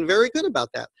haven't been very good about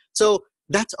that. So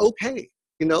that's okay.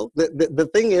 You know, the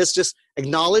thing is, just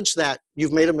acknowledge that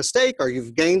you've made a mistake or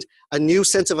you've gained a new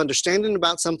sense of understanding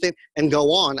about something and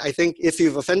go on. I think if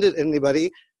you've offended anybody,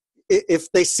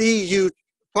 if they see you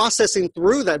processing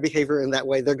through that behavior in that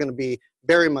way, they're going to be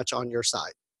very much on your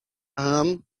side.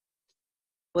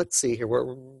 Let's see here.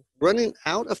 We're running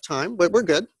out of time, but we're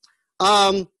good.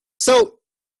 So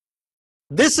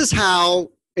this is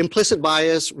how implicit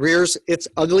bias rears its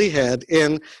ugly head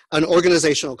in an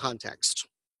organizational context.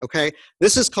 Okay,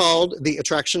 this is called the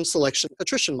attraction, selection,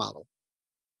 attrition model.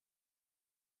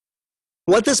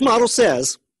 What this model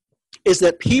says is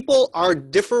that people are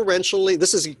differentially,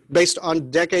 this is based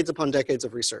on decades upon decades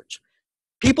of research.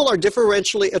 People are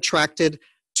differentially attracted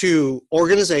to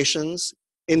organizations,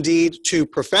 indeed to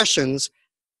professions,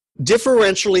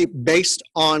 differentially based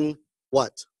on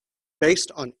what?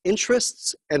 Based on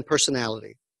interests and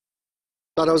personality.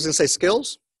 Thought I was going to say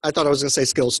skills? I thought I was going to say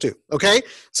skills too, okay?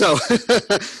 So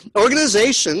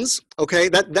organizations, okay,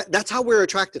 that's how we're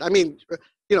attracted. I mean,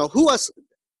 you know, who else?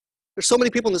 There's so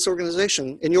many people in this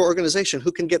organization, in your organization,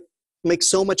 who can make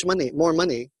so much money, more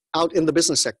money out in the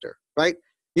business sector, right?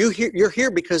 You're here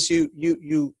because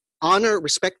you honor,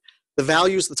 respect the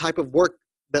values, the type of work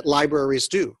that libraries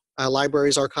do.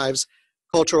 Libraries, archives,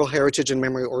 cultural heritage, and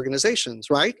memory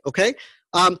organizations, right? Okay.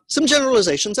 Some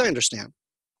generalizations, I understand.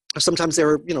 Sometimes there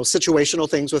are, you know, situational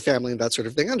things with family and that sort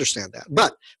of thing. I understand that.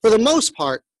 But for the most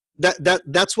part,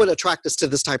 that's what attracts us to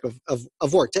this type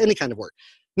of work, to any kind of work.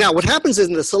 Now, what happens is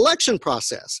in the selection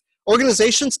process,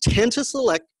 organizations tend to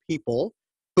select people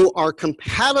who are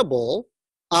compatible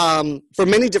for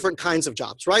many different kinds of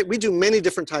jobs, right? We do many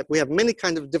different types. We have many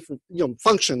kinds of different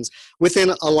functions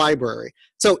within a library.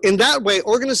 So in that way,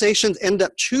 organizations end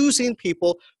up choosing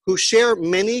people who share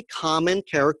many common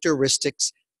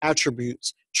characteristics,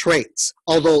 attributes, traits,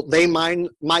 although they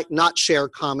might not share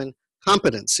common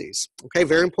competencies. Okay,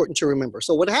 very important to remember.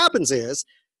 So what happens is,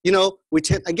 we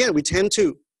tend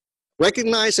to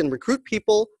recognize and recruit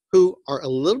people who are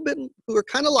who are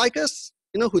kind of like us,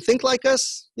 who think like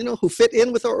us, who fit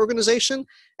in with our organization.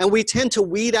 And we tend to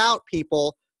weed out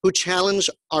people who challenge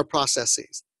our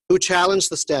processes, who challenge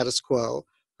the status quo,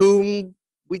 whom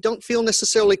we don't feel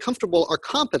necessarily comfortable or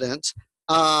competent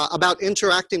about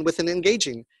interacting with and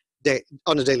engaging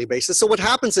on a daily basis. So what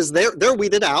happens is they're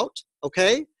weeded out,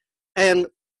 okay? And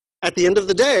at the end of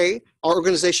the day, our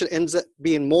organization ends up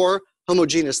being more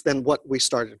homogeneous than what we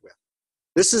started with.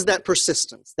 This is that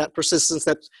persistence that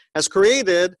has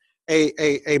created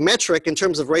a metric in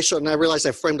terms of racial, and I realize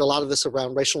I framed a lot of this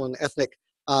around racial and ethnic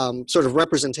sort of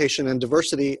representation and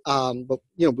diversity, but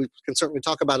we can certainly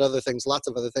talk about other things, lots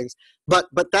of other things. But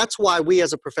that's why we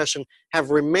as a profession have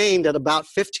remained at about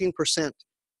 15%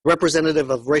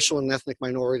 representative of racial and ethnic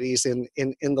minorities in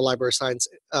the library science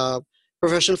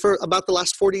profession for about the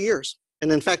last 40 years.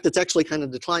 And in fact, it's actually kind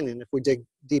of declining if we dig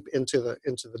deep into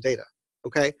the data.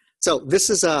 Okay, so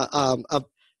this is a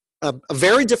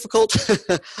very difficult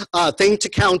thing to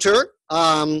counter,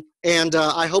 and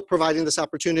I hope providing this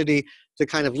opportunity to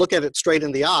kind of look at it straight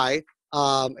in the eye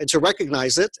and to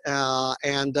recognize it,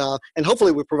 and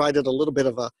hopefully we provided a little bit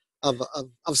of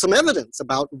some evidence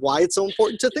about why it's so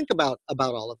important to think about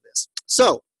all of this.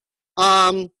 So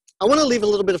I want to leave a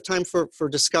little bit of time for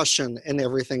discussion and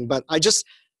everything, but I just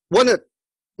want to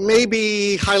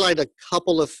maybe highlight a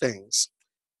couple of things.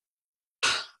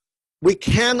 We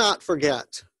cannot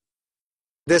forget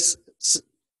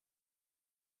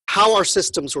how our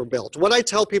systems were built. What I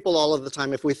tell people all of the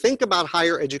time, if we think about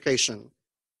higher education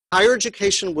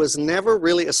was never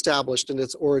really established in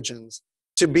its origins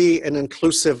to be an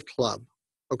inclusive club,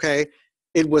 okay?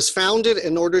 It was founded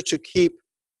in order to keep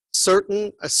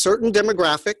a certain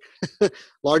demographic,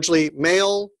 largely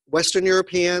male, Western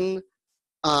European,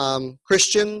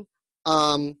 Christian,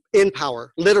 in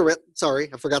power, literate,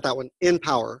 sorry, I forgot that one, in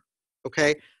power,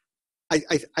 okay?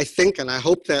 I think and I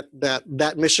hope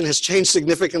that mission has changed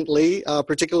significantly,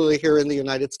 particularly here in the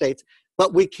United States,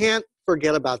 but we can't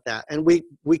forget about that. And we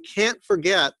can't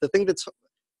forget, the thing that's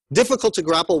difficult to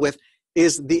grapple with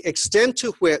is the extent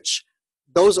to which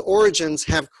those origins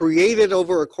have created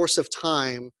over a course of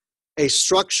time a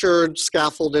structured,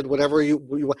 scaffolded, whatever you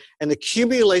want, an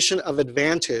accumulation of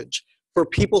advantage for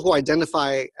people who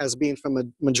identify as being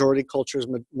from majority cultures,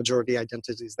 majority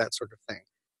identities, that sort of thing.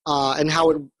 And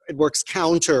how it works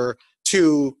counter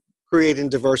to creating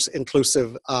diverse,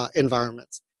 inclusive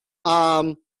environments.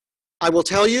 I will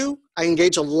tell you, I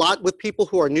engage a lot with people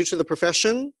who are new to the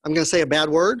profession. I'm going to say a bad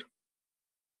word.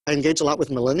 I engage a lot with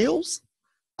millennials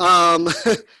who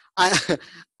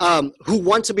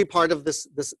want to be part of this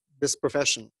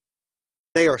profession.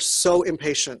 They are so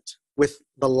impatient with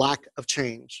the lack of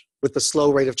change, with the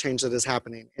slow rate of change that is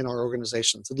happening in our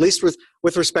organizations, at least with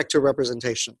respect to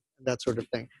representation, that sort of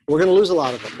thing. We're going to lose a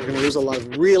lot of them. We're going to lose a lot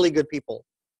of really good people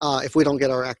if we don't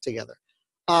get our act together.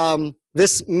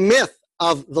 This myth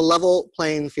of the level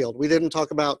playing field, we didn't talk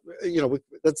about,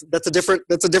 that's a different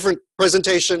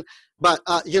presentation, but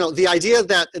the idea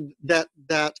that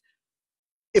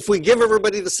if we give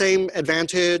everybody the same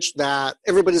advantage, that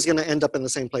everybody's going to end up in the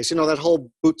same place, that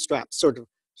whole bootstrap sort of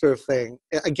thing.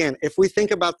 Again, if we think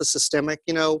about the systemic,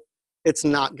 it's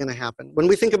not going to happen. When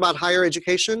we think about higher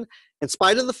education, in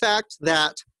spite of the fact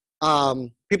that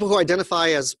people who identify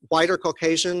as white or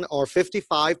Caucasian are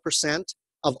 55%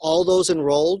 of all those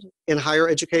enrolled in higher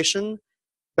education,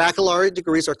 baccalaureate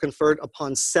degrees are conferred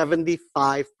upon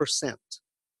 75%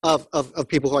 of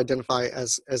people who identify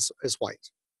as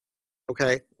white.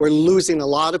 Okay, we're losing a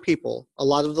lot of people, a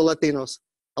lot of the Latinos,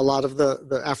 a lot of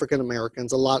the African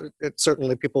Americans,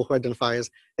 certainly people who identify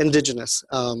as indigenous,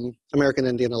 American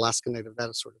Indian, Alaska Native,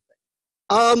 that sort of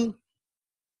thing.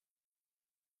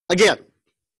 Again,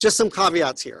 just some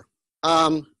caveats here.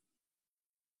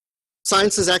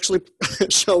 Science is actually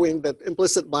showing that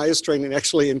implicit bias training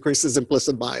actually increases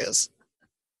implicit bias.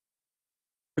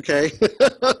 Okay,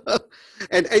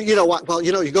 and you know what? Well,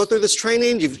 you go through this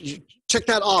training, you check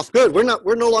that off. Good,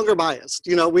 we're no longer biased.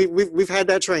 We've had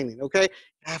that training. Okay,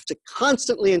 you have to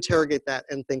constantly interrogate that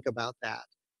and think about that.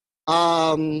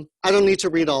 I don't need to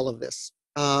read all of this.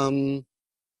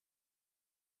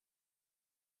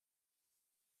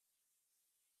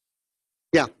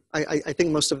 Yeah, I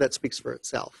think most of that speaks for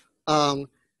itself.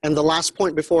 And the last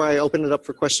point before I open it up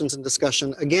for questions and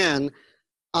discussion, again,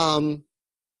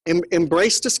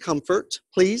 embrace discomfort,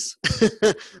 please.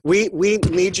 we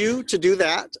need you to do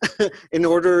that in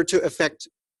order to affect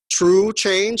true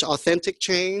change, authentic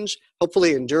change,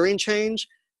 hopefully enduring change.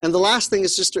 And the last thing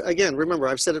is just to, again, remember,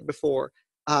 I've said it before,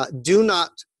 do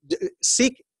not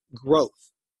seek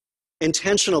growth,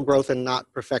 intentional growth and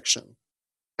not perfection,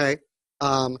 okay?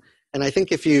 And I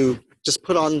think if you just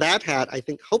put on that hat, I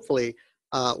think hopefully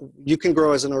you can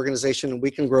grow as an organization,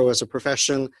 we can grow as a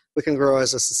profession, we can grow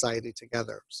as a society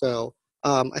together. So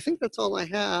I think that's all I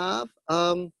have.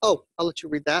 Oh, I'll let you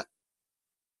read that.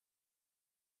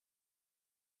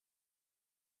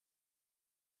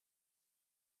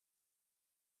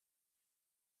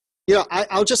 You know,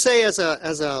 I'll just say as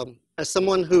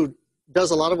someone who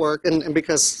does a lot of work, and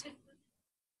because,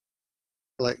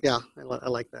 like, yeah, I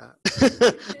like that.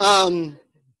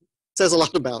 Says a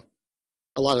lot about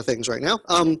a lot of things right now.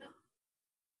 And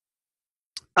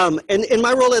in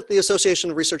my role at the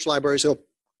Association of Research Libraries,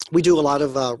 we do a lot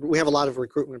of we have a lot of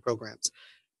recruitment programs.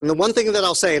 And the one thing that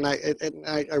I'll say, and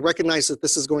I recognize that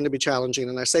this is going to be challenging,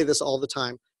 and I say this all the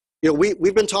time. You know,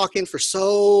 we've been talking for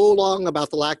so long about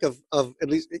the lack of at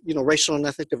least, you know, racial and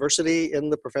ethnic diversity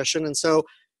in the profession. And so,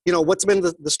 you know, what's been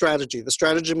the strategy? The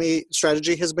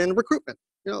strategy has been recruitment.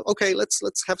 You know, okay, let's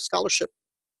have scholarship.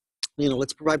 You know,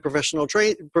 let's provide professional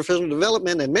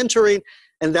development and mentoring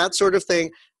and that sort of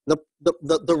thing.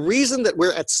 The reason that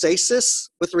we're at stasis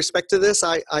with respect to this,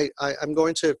 I'm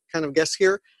going to kind of guess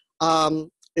here,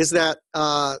 is that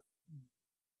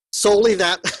solely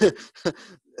that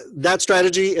that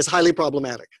strategy is highly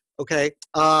problematic. Okay,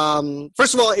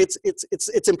 first of all,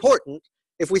 it's important.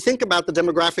 If we think about the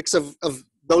demographics of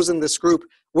those in this group,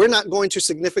 we're not going to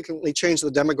significantly change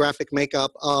the demographic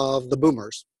makeup of the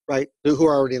boomers, right, who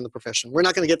are already in the profession. We're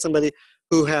not going to get somebody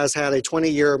who has had a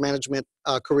 20-year management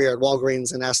career at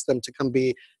Walgreens and ask them to come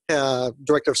be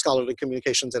director of scholarly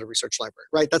communications at a research library,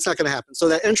 right? That's not going to happen. So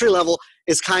that entry level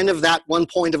is kind of that one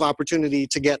point of opportunity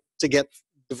to get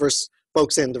diverse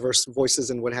folks in, diverse voices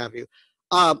and what have you.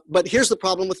 But here's the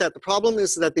problem with that. The problem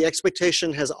is that the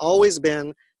expectation has always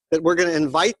been that we're going to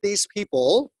invite these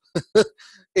people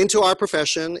into our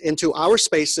profession, into our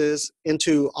spaces,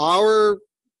 into our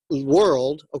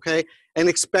world, okay, and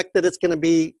expect that it's going to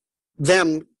be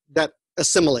them that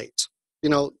assimilate. You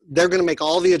know, they're going to make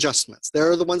all the adjustments.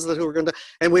 They're the ones who are going to,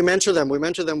 and we mentor them.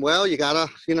 Well, you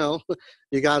gotta, you know,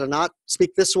 you gotta not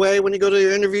speak this way when you go to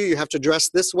your interview. You have to dress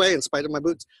this way, in spite of my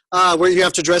boots. Where you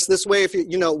have to dress this way if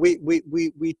you know, we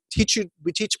teach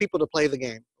people to play the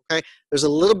game. Okay, there's a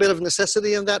little bit of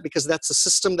necessity in that because that's the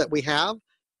system that we have.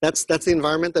 That's the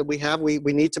environment that we have. We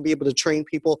need to be able to train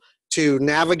people to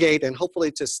navigate and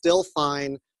hopefully to still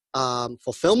find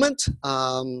fulfillment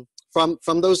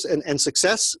from those and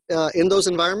success in those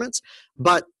environments.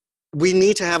 But we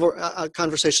need to have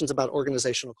conversations about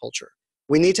organizational culture.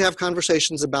 We need to have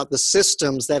conversations about the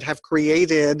systems that have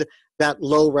created that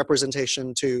low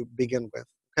representation to begin with.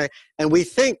 Okay, and we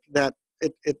think that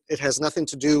it has nothing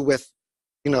to do with,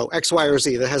 you know, X, Y, or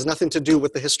Z. That has nothing to do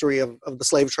with the history of the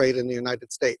slave trade in the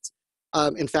United States.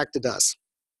 In fact, it does.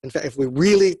 In fact, if we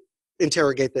really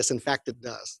interrogate this, in fact, it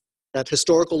does. That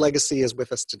historical legacy is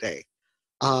with us today.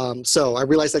 So I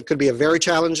realize that could be a very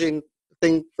challenging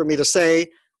thing for me to say,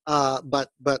 but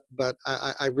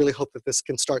I really hope that this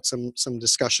can start some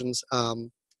discussions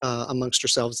amongst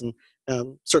yourselves,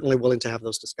 and certainly willing to have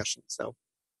those discussions. So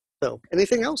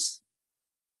anything else?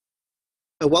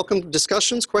 Welcome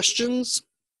discussions, questions.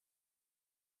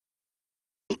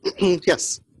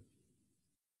 Yes.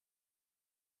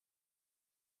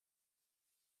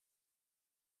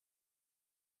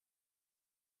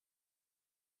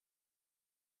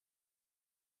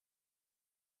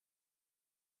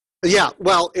 Yeah,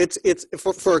 well, it's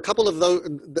for a couple of those.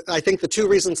 I think the two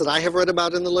reasons that I have read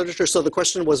about in the literature. So the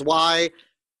question was why,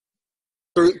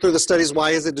 through the studies,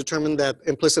 why is it determined that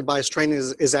implicit bias training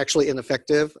is actually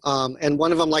ineffective? And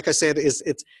one of them, like I said, is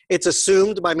it's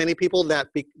assumed by many people that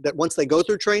that once they go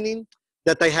through training,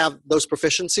 that they have those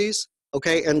proficiencies,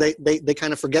 okay, and they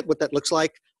kind of forget what that looks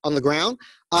like on the ground.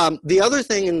 The other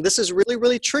thing, and this is really,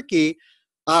 really tricky,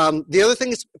 the other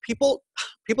thing is people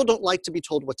don't like to be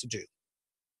told what to do.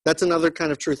 That's another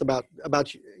kind of truth about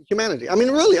humanity. I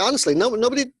mean, really, honestly, none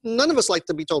of us like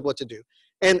to be told what to do.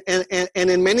 And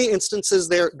in many instances,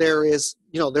 there is,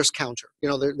 you know, there's counter, you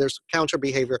know, there's counter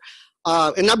behavior,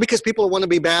 and not because people want to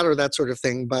be bad or that sort of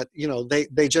thing, but you know,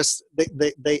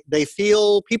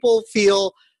 people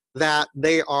feel that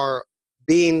they are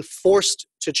being forced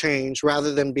to change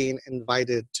rather than being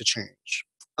invited to change.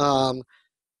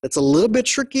 That's a little bit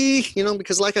tricky,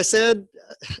 because like I said,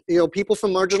 people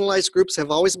from marginalized groups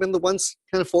have always been the ones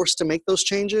kind of forced to make those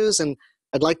changes. And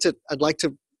I'd like to,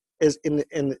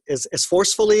 as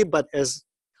forcefully, but as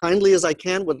kindly as I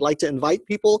can, would like to invite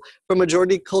people from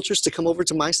majority cultures to come over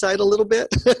to my side a little bit,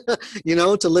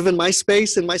 to live in my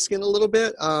space, in my skin a little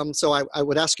bit. So I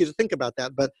would ask you to think about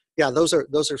that. But yeah, those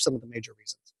are some of the major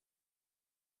reasons.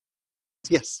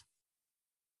 Yes.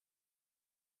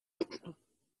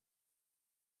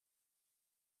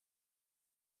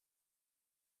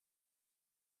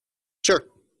 Sure.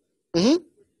 Mm-hmm.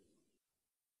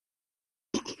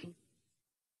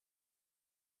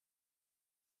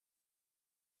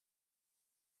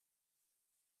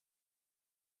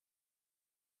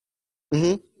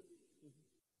 Mm-hmm.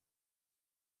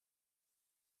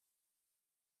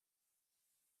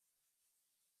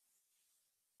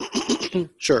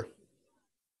 Sure.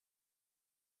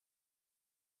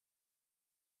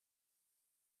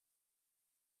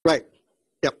 Right.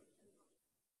 Yep.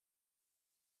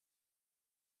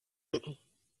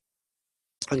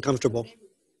 Uncomfortable.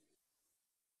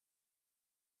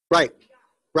 Right.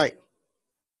 Right.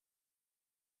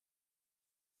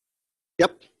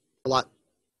 Yep. A lot.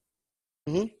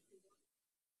 Mm-hmm.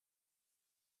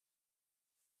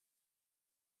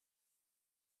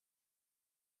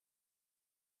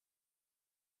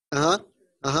 Uh-huh.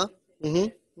 Uh-huh.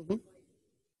 Mm-hmm. Mm-hmm.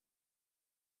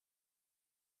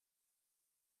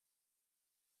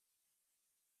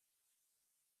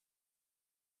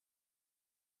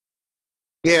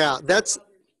 Yeah, that's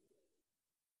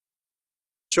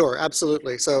sure,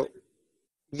 absolutely. So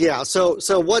yeah, so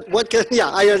what can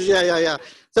yeah, yeah.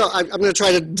 So I'm going to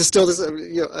try to distill this.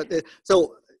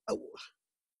 So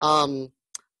um,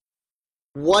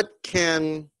 what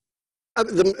can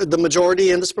the majority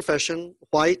in this profession,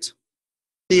 white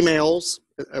females,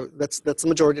 that's the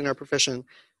majority in our profession.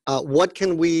 What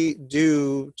can we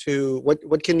do to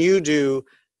what can you do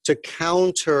to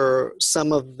counter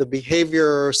some of the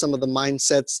behavior, some of the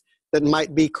mindsets that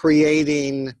might be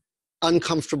creating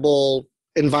uncomfortable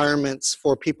environments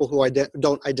for people who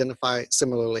don't identify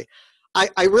similarly?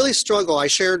 I really struggle. I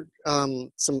shared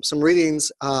some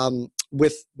readings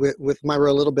with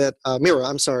Myra a little bit. Mira,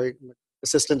 I'm sorry,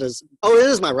 assistant is, oh, it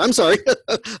is Myra, I'm sorry.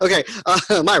 Okay,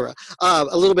 Myra,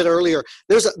 a little bit earlier.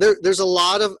 There's a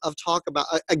lot of talk about,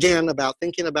 again, about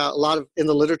thinking about a lot of, in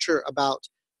the literature, about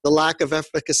the lack of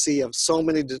efficacy of so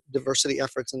many diversity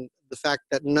efforts, and the fact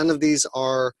that none of these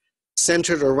are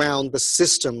centered around the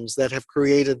systems that have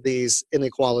created these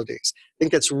inequalities. I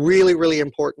think that's really, really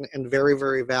important and very,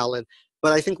 very valid.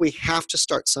 But I think we have to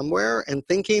start somewhere, and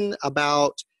thinking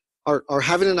about are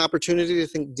having an opportunity to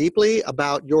think deeply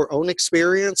about your own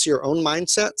experience, your own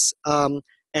mindsets,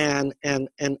 and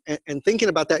thinking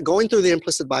about that. Going through the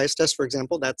implicit bias test, for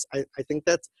example, I think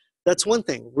that's one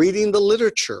thing. Reading the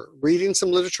literature, reading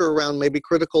some literature around maybe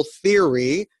critical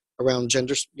theory around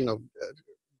gender,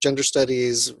 gender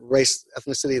studies, race,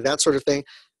 ethnicity, that sort of thing.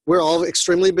 We're all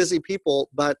extremely busy people,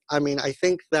 but I mean, I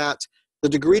think that the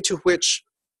degree to which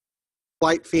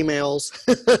white females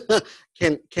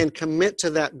can commit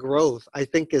to that growth, I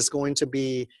think, is going to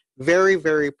be very,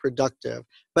 very productive.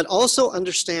 But also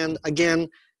understand, again,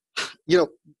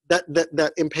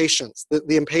 that impatience,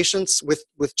 the impatience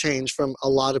with change from a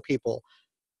lot of people.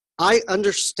 I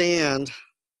understand.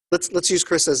 Let's use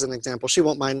Chris as an example. She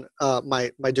won't mind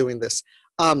my doing this.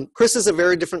 Chris is a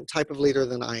very different type of leader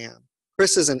than I am.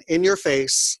 Chris is an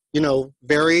in-your-face,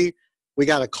 very, we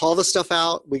got to call the stuff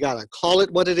out. We got to call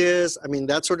it what it is. I mean,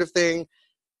 that sort of thing.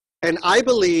 And I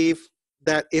believe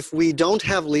that if we don't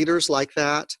have leaders like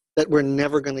that, that we're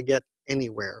never going to get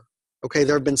anywhere. Okay,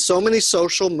 there have been so many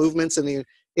social movements in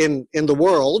the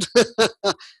world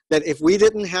that if we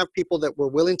didn't have people that were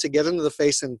willing to get into the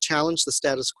face and challenge the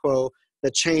status quo,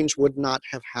 that change would not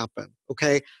have happened.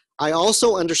 Okay, I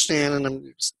also understand,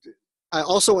 and I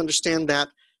also understand that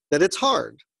it's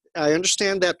hard. I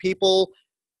understand that people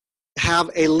have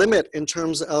a limit in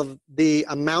terms of the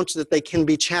amount that they can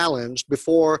be challenged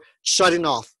before shutting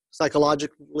off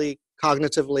psychologically,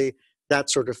 cognitively, that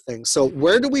sort of thing. So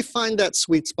where do we find that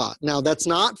sweet spot? Now, that's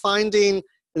not finding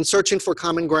and searching for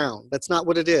common ground. That's not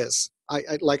what it is.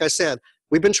 Like I said,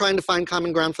 we've been trying to find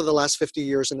common ground for the last 50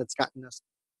 years, and it's gotten us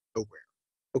nowhere.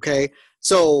 Okay,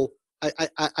 so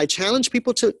I challenge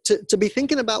people to be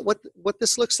thinking about what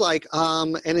this looks like,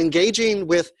 and engaging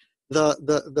with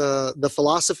the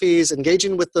philosophies,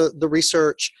 engaging with the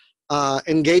research,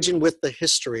 engaging with the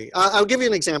history. I'll give you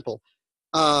an example.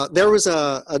 There was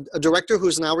a director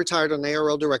who's now retired, an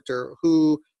ARL director,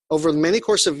 who over the many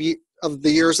course of the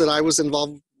years that I was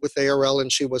involved with ARL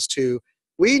and she was too,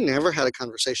 we never had a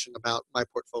conversation about my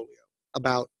portfolio,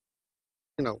 about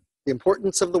the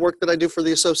importance of the work that I do for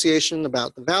the association,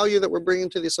 about the value that we're bringing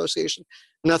to the association.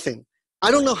 Nothing.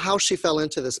 I don't know how she fell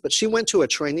into this, but she went to a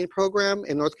training program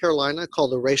in North Carolina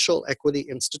called the Racial Equity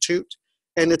Institute.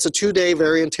 And it's a 2-day,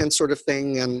 very intense sort of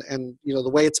thing. And the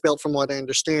way it's built, from what I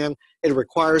understand, it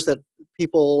requires that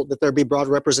there be broad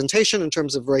representation in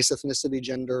terms of race, ethnicity,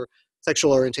 gender,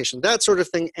 sexual orientation, that sort of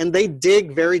thing. And they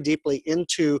dig very deeply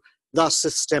into the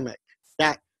systemic,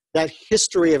 that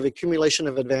history of accumulation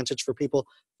of advantage for people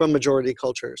from majority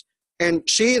cultures. And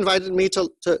she invited me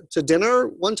to dinner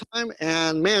one time,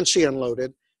 and man, she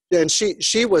unloaded. And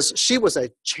she was a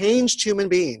changed human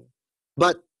being.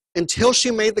 But until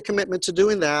she made the commitment to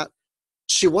doing that,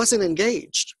 she wasn't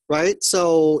engaged, right?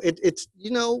 So it's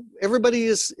everybody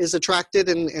is attracted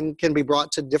and can be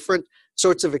brought to different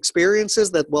sorts of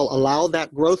experiences that will allow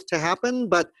that growth to happen.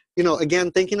 But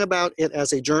again, thinking about it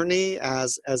as a journey,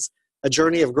 as a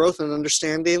journey of growth and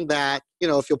understanding that,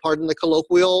 if you'll pardon the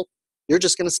colloquial, you're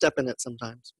just going to step in it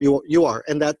sometimes. You are,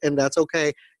 and that's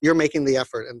okay. You're making the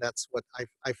effort, and that's what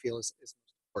I feel is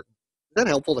important. Is that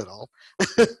helpful at all?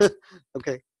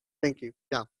 Okay, thank you.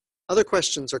 Yeah. Other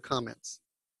questions or comments?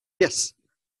 Yes.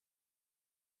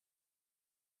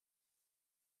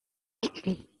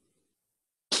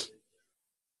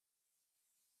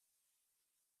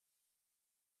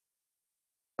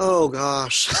 Oh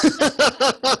gosh.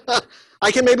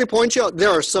 I can maybe point you out. There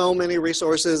are so many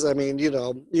resources. I mean, you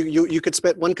could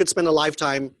one could spend a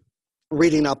lifetime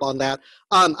reading up on that.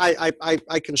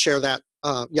 I can share that.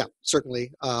 Yeah,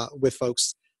 certainly with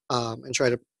folks and try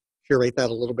to curate that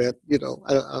a little bit.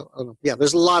 Yeah,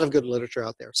 there's a lot of good literature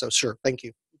out there. So sure, thank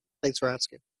you. Thanks for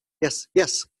asking. Yes,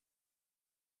 yes.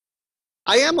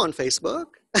 I am on Facebook.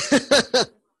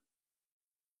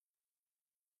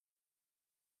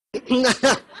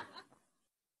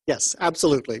 Yes,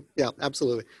 absolutely. Yeah,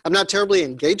 absolutely. I'm not terribly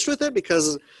engaged with it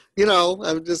because,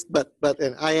 I'm just, but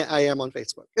and I am on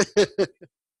Facebook.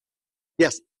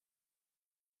 Yes.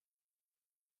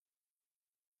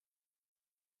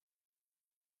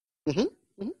 hmm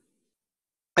hmm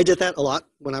I did that a lot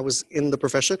when I was in the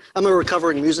profession. I'm a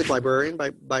recovering music librarian,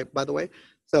 by the way.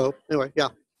 So anyway, yeah.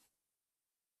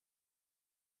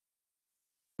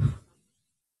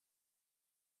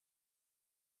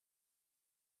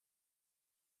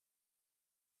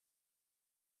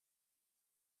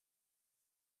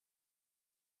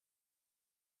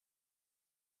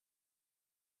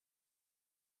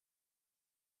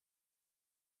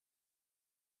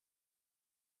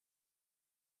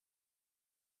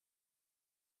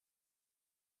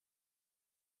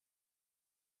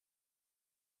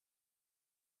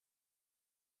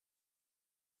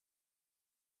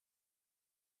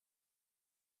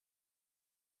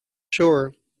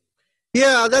 Sure.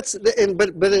 Yeah, but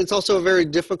it's also a very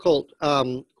difficult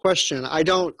question. I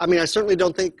certainly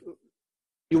don't think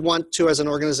you want to, as an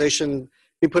organization,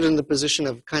 be put in the position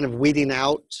of kind of weeding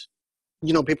out,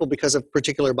 people because of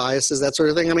particular biases, that sort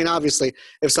of thing. I mean, obviously,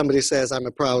 if somebody says I'm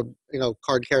a proud,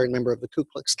 card-carrying member of the Ku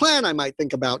Klux Klan, I might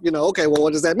think about, okay, well,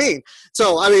 what does that mean?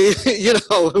 So, I mean,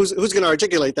 who's going to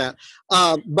articulate that?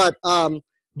 But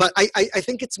I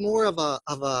think it's more of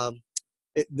a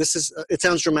it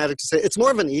sounds dramatic to say, it's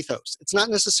more of an ethos. It's not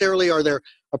necessarily, are there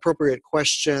appropriate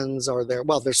questions?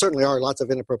 There certainly are lots of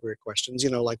inappropriate questions,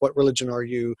 like what religion are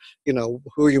you,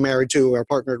 who are you married to or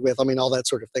partnered with? I mean, all that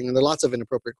sort of thing. And there are lots of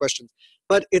inappropriate questions.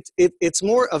 But it's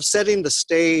more of setting the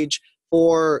stage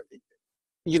for,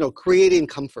 creating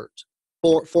comfort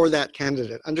for that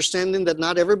candidate. Understanding that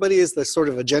not everybody is the sort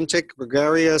of agentic,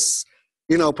 gregarious,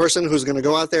 person who's going to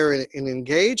go out there and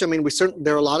engage. I mean,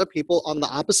 there are a lot of people on the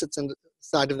opposite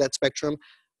side of that spectrum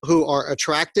who are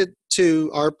attracted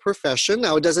to our profession.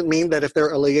 Now, it doesn't mean that if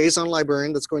they're a liaison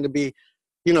librarian that's going to be,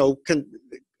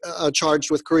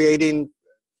 charged with creating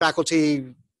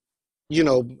faculty,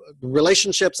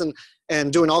 relationships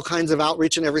and doing all kinds of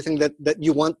outreach and everything that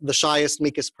you want the shyest,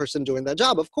 meekest person doing that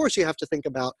job. Of course, you have to think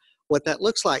about what that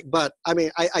looks like. But I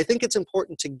mean, I think it's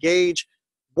important to gauge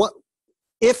what,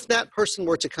 if that person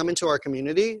were to come into our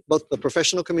community, both the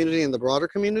professional community and the broader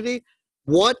community,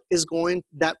 what is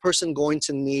that person going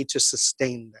to need to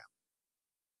sustain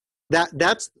them?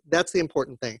 That's the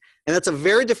important thing. And that's a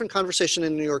very different conversation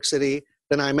in New York City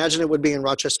than I imagine it would be in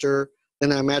Rochester,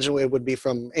 than I imagine it would be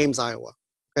from Ames, Iowa.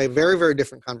 Okay, very, very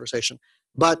different conversation.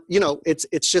 But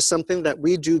it's just something that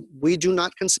we do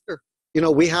not consider.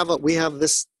 We have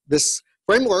this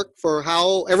framework for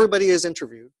how everybody is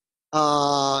interviewed.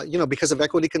 Because of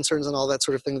equity concerns and all that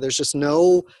sort of thing. There's just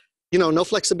no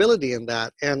flexibility in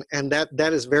that, and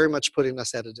that is very much putting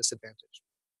us at a disadvantage.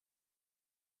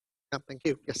 Yeah, thank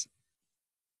you. Yes.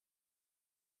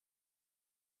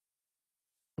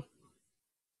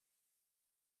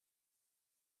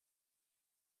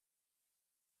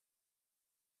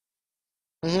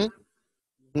 Hmm.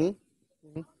 Hmm.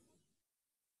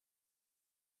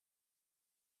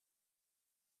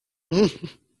 Hmm.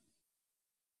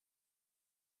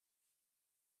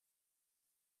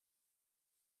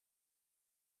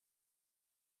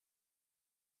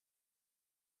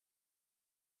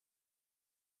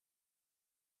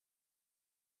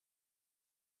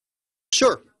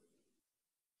 Sure.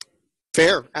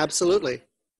 Fair. Absolutely.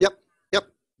 Yep. Yep.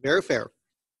 Very fair.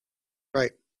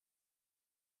 Right.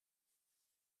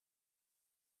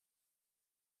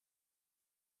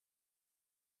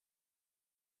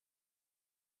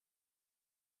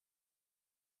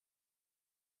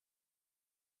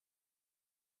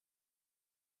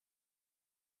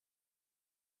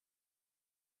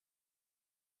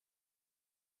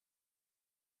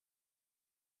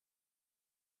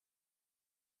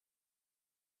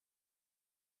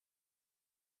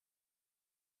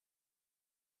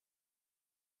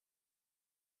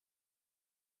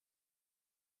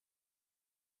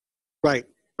 Right.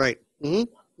 Right. Hmm.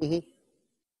 Hmm.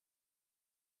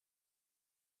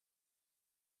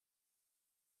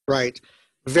 Right.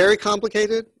 Very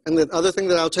complicated. And the other thing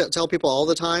that I'll tell people all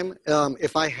the time,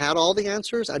 if I had all the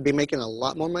answers, I'd be making a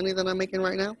lot more money than I'm making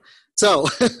right now. So,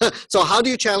 so how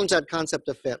do you challenge that concept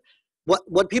of fit?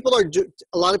 What people are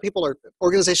a lot of people are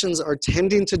organizations are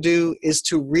tending to do is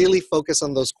to really focus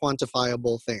on those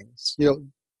quantifiable things.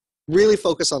 Really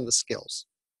focus on the skills.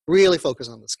 Really focus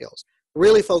on the skills.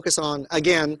 Really focus on,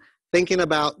 again, thinking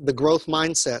about the growth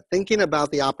mindset, thinking about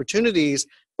the opportunities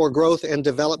for growth and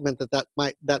development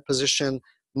that position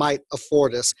might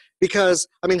afford us. Because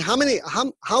I mean, how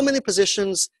many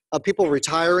positions of people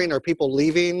retiring or people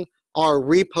leaving are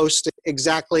reposted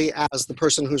exactly as the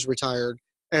person who's retired?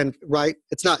 And right,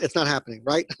 it's not happening,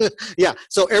 right? Yeah.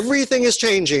 So everything is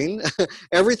changing.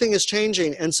 Everything is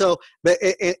changing, and so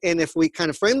and if we kind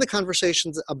of frame the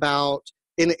conversations about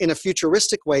in a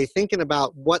futuristic way, thinking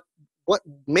about what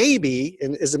may be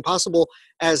and as impossible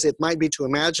as it might be to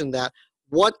imagine that,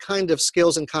 what kind of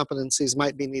skills and competencies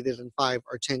might be needed in 5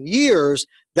 or 10 years,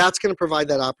 that's going to provide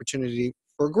that opportunity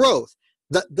for growth.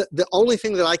 The only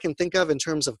thing that I can think of in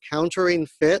terms of countering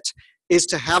fit is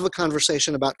to have a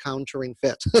conversation about countering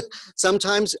fit.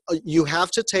 Sometimes you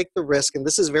have to take the risk, and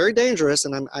this is very dangerous,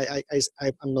 and I'm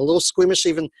a little squeamish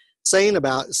even saying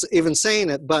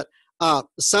it, but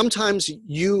sometimes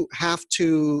you have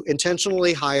to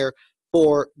intentionally hire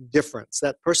for difference.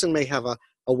 That person may have a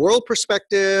world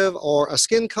perspective or a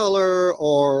skin color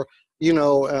or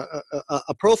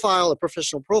a profile, a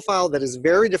professional profile that is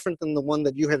very different than the one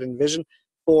that you had envisioned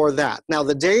for that. Now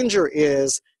the danger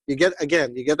is you get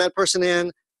that person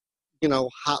in,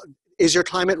 how is your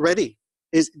climate ready?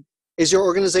 Is your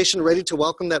organization ready to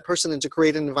welcome that person and to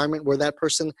create an environment where that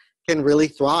person can really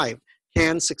thrive,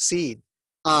 can succeed?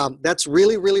 That's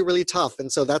really, really, really tough,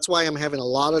 and so that's why I'm having a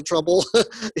lot of trouble,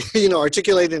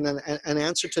 articulating an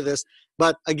answer to this.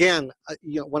 But again,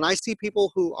 when I see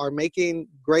people who are making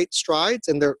great strides,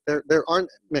 and there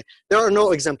are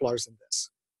no exemplars in this.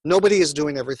 Nobody is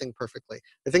doing everything perfectly.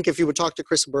 I think if you would talk to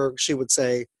Chris Berg, she would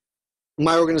say,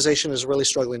 my organization is really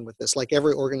struggling with this, like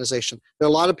every organization. There are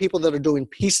a lot of people that are doing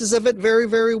pieces of it very,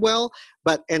 very well,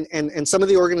 but and some of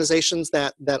the organizations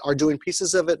that are doing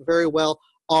pieces of it very well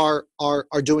are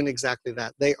doing exactly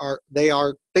that. They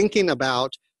are thinking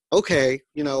about, okay,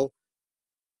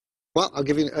 well, I'll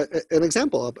give you an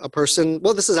example. A person,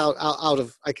 well, this is out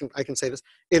of, I can say this,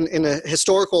 in a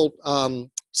historical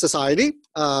society.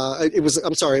 It was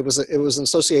an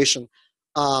association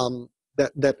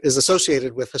that is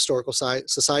associated with historical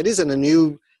societies, and a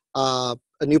new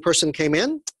person came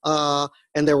in, and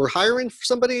they were hiring for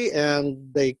somebody, and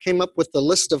they came up with the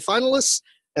list of finalists,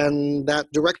 and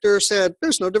that director said,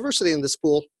 "There's no diversity in this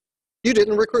pool. You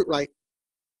didn't recruit right."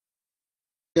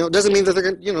 It doesn't mean that they're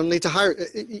going to, need to hire,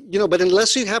 but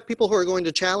unless you have people who are going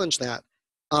to challenge that,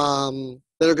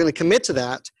 that are going to commit to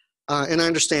that, and I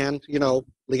understand,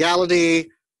 legality,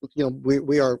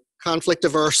 we are conflict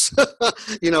averse,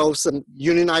 some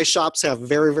unionized shops have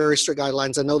very, very strict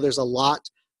guidelines. I know there's a lot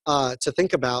to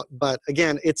think about, but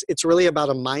again, it's really about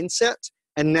a mindset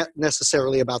and not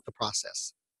necessarily about the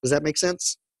process. Does that make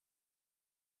sense?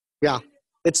 Yeah,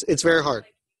 it's very hard.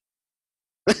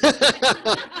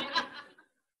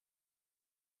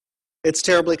 It's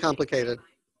terribly complicated.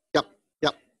 Yep,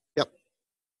 yep, yep.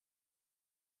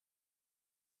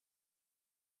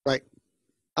 Right.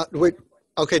 Wait.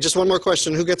 Okay, just one more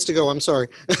question. Who gets to go? I'm sorry.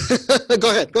 Go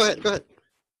ahead. Go ahead. Go ahead.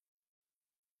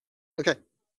 Okay.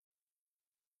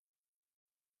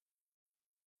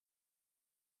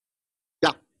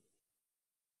 Yeah.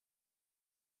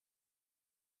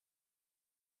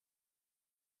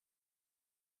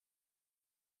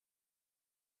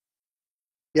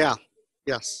 Yeah.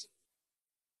 Yes.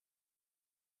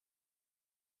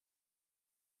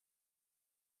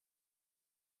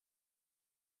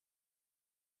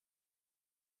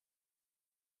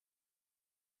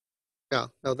 Yeah,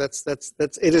 no,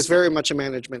 it is very much a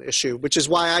management issue, which is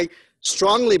why I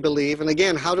strongly believe, and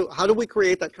again, how do we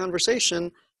create that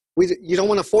conversation? You don't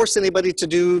want to force anybody to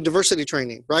do diversity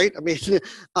training, right? I mean,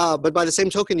 but by the same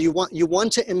token, you want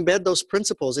to embed those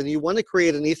principles, and you want to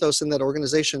create an ethos in that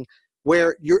organization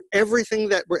where everything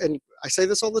that and I say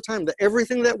this all the time, that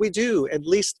everything that we do at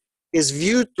least is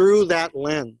viewed through that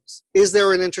lens. Is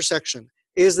there an intersection?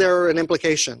 Is there an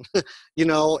implication?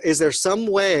 Is there some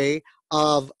way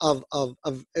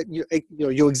you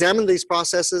examine these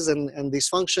processes and these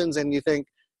functions, and you think,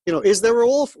 is there a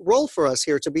role for us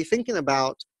here to be thinking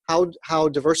about how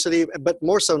diversity, but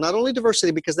more so not only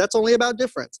diversity, because that's only about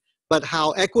difference, but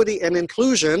how equity and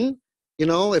inclusion,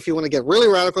 if you want to get really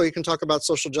radical, you can talk about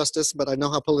social justice, but I know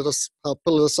how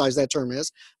politicized that term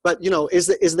is. But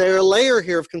is there a layer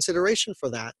here of consideration for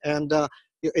that? And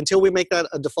until we make that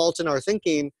a default in our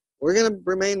thinking, we're going to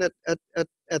remain at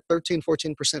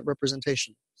 13-14%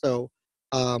 representation. So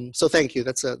thank you.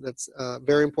 That's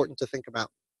very important to think about.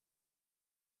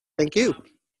 Thank you.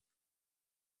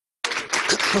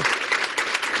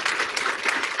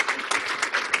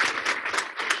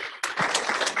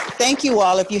 Thank you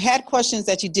all. If you had questions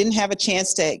that you didn't have a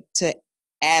chance to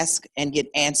ask and get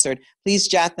answered, please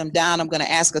jot them down. I'm going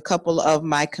to ask a couple of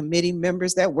my committee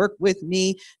members that work with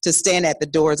me to stand at the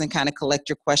doors and kind of collect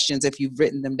your questions if you've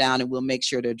written them down, and we'll make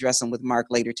sure to address them with Mark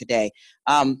later today.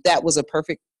 That was a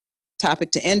perfect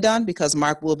topic to end on, because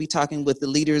Mark will be talking with the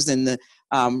leaders in the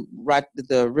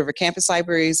River Campus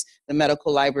libraries, the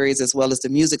medical libraries, as well as the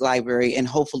music library, and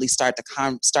hopefully start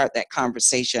that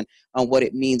conversation on what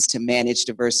it means to manage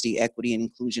diversity, equity, and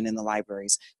inclusion in the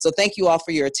libraries. So thank you all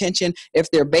for your attention. If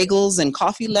there are bagels and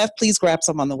coffee left, please grab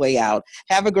some on the way out.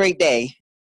 Have a great day.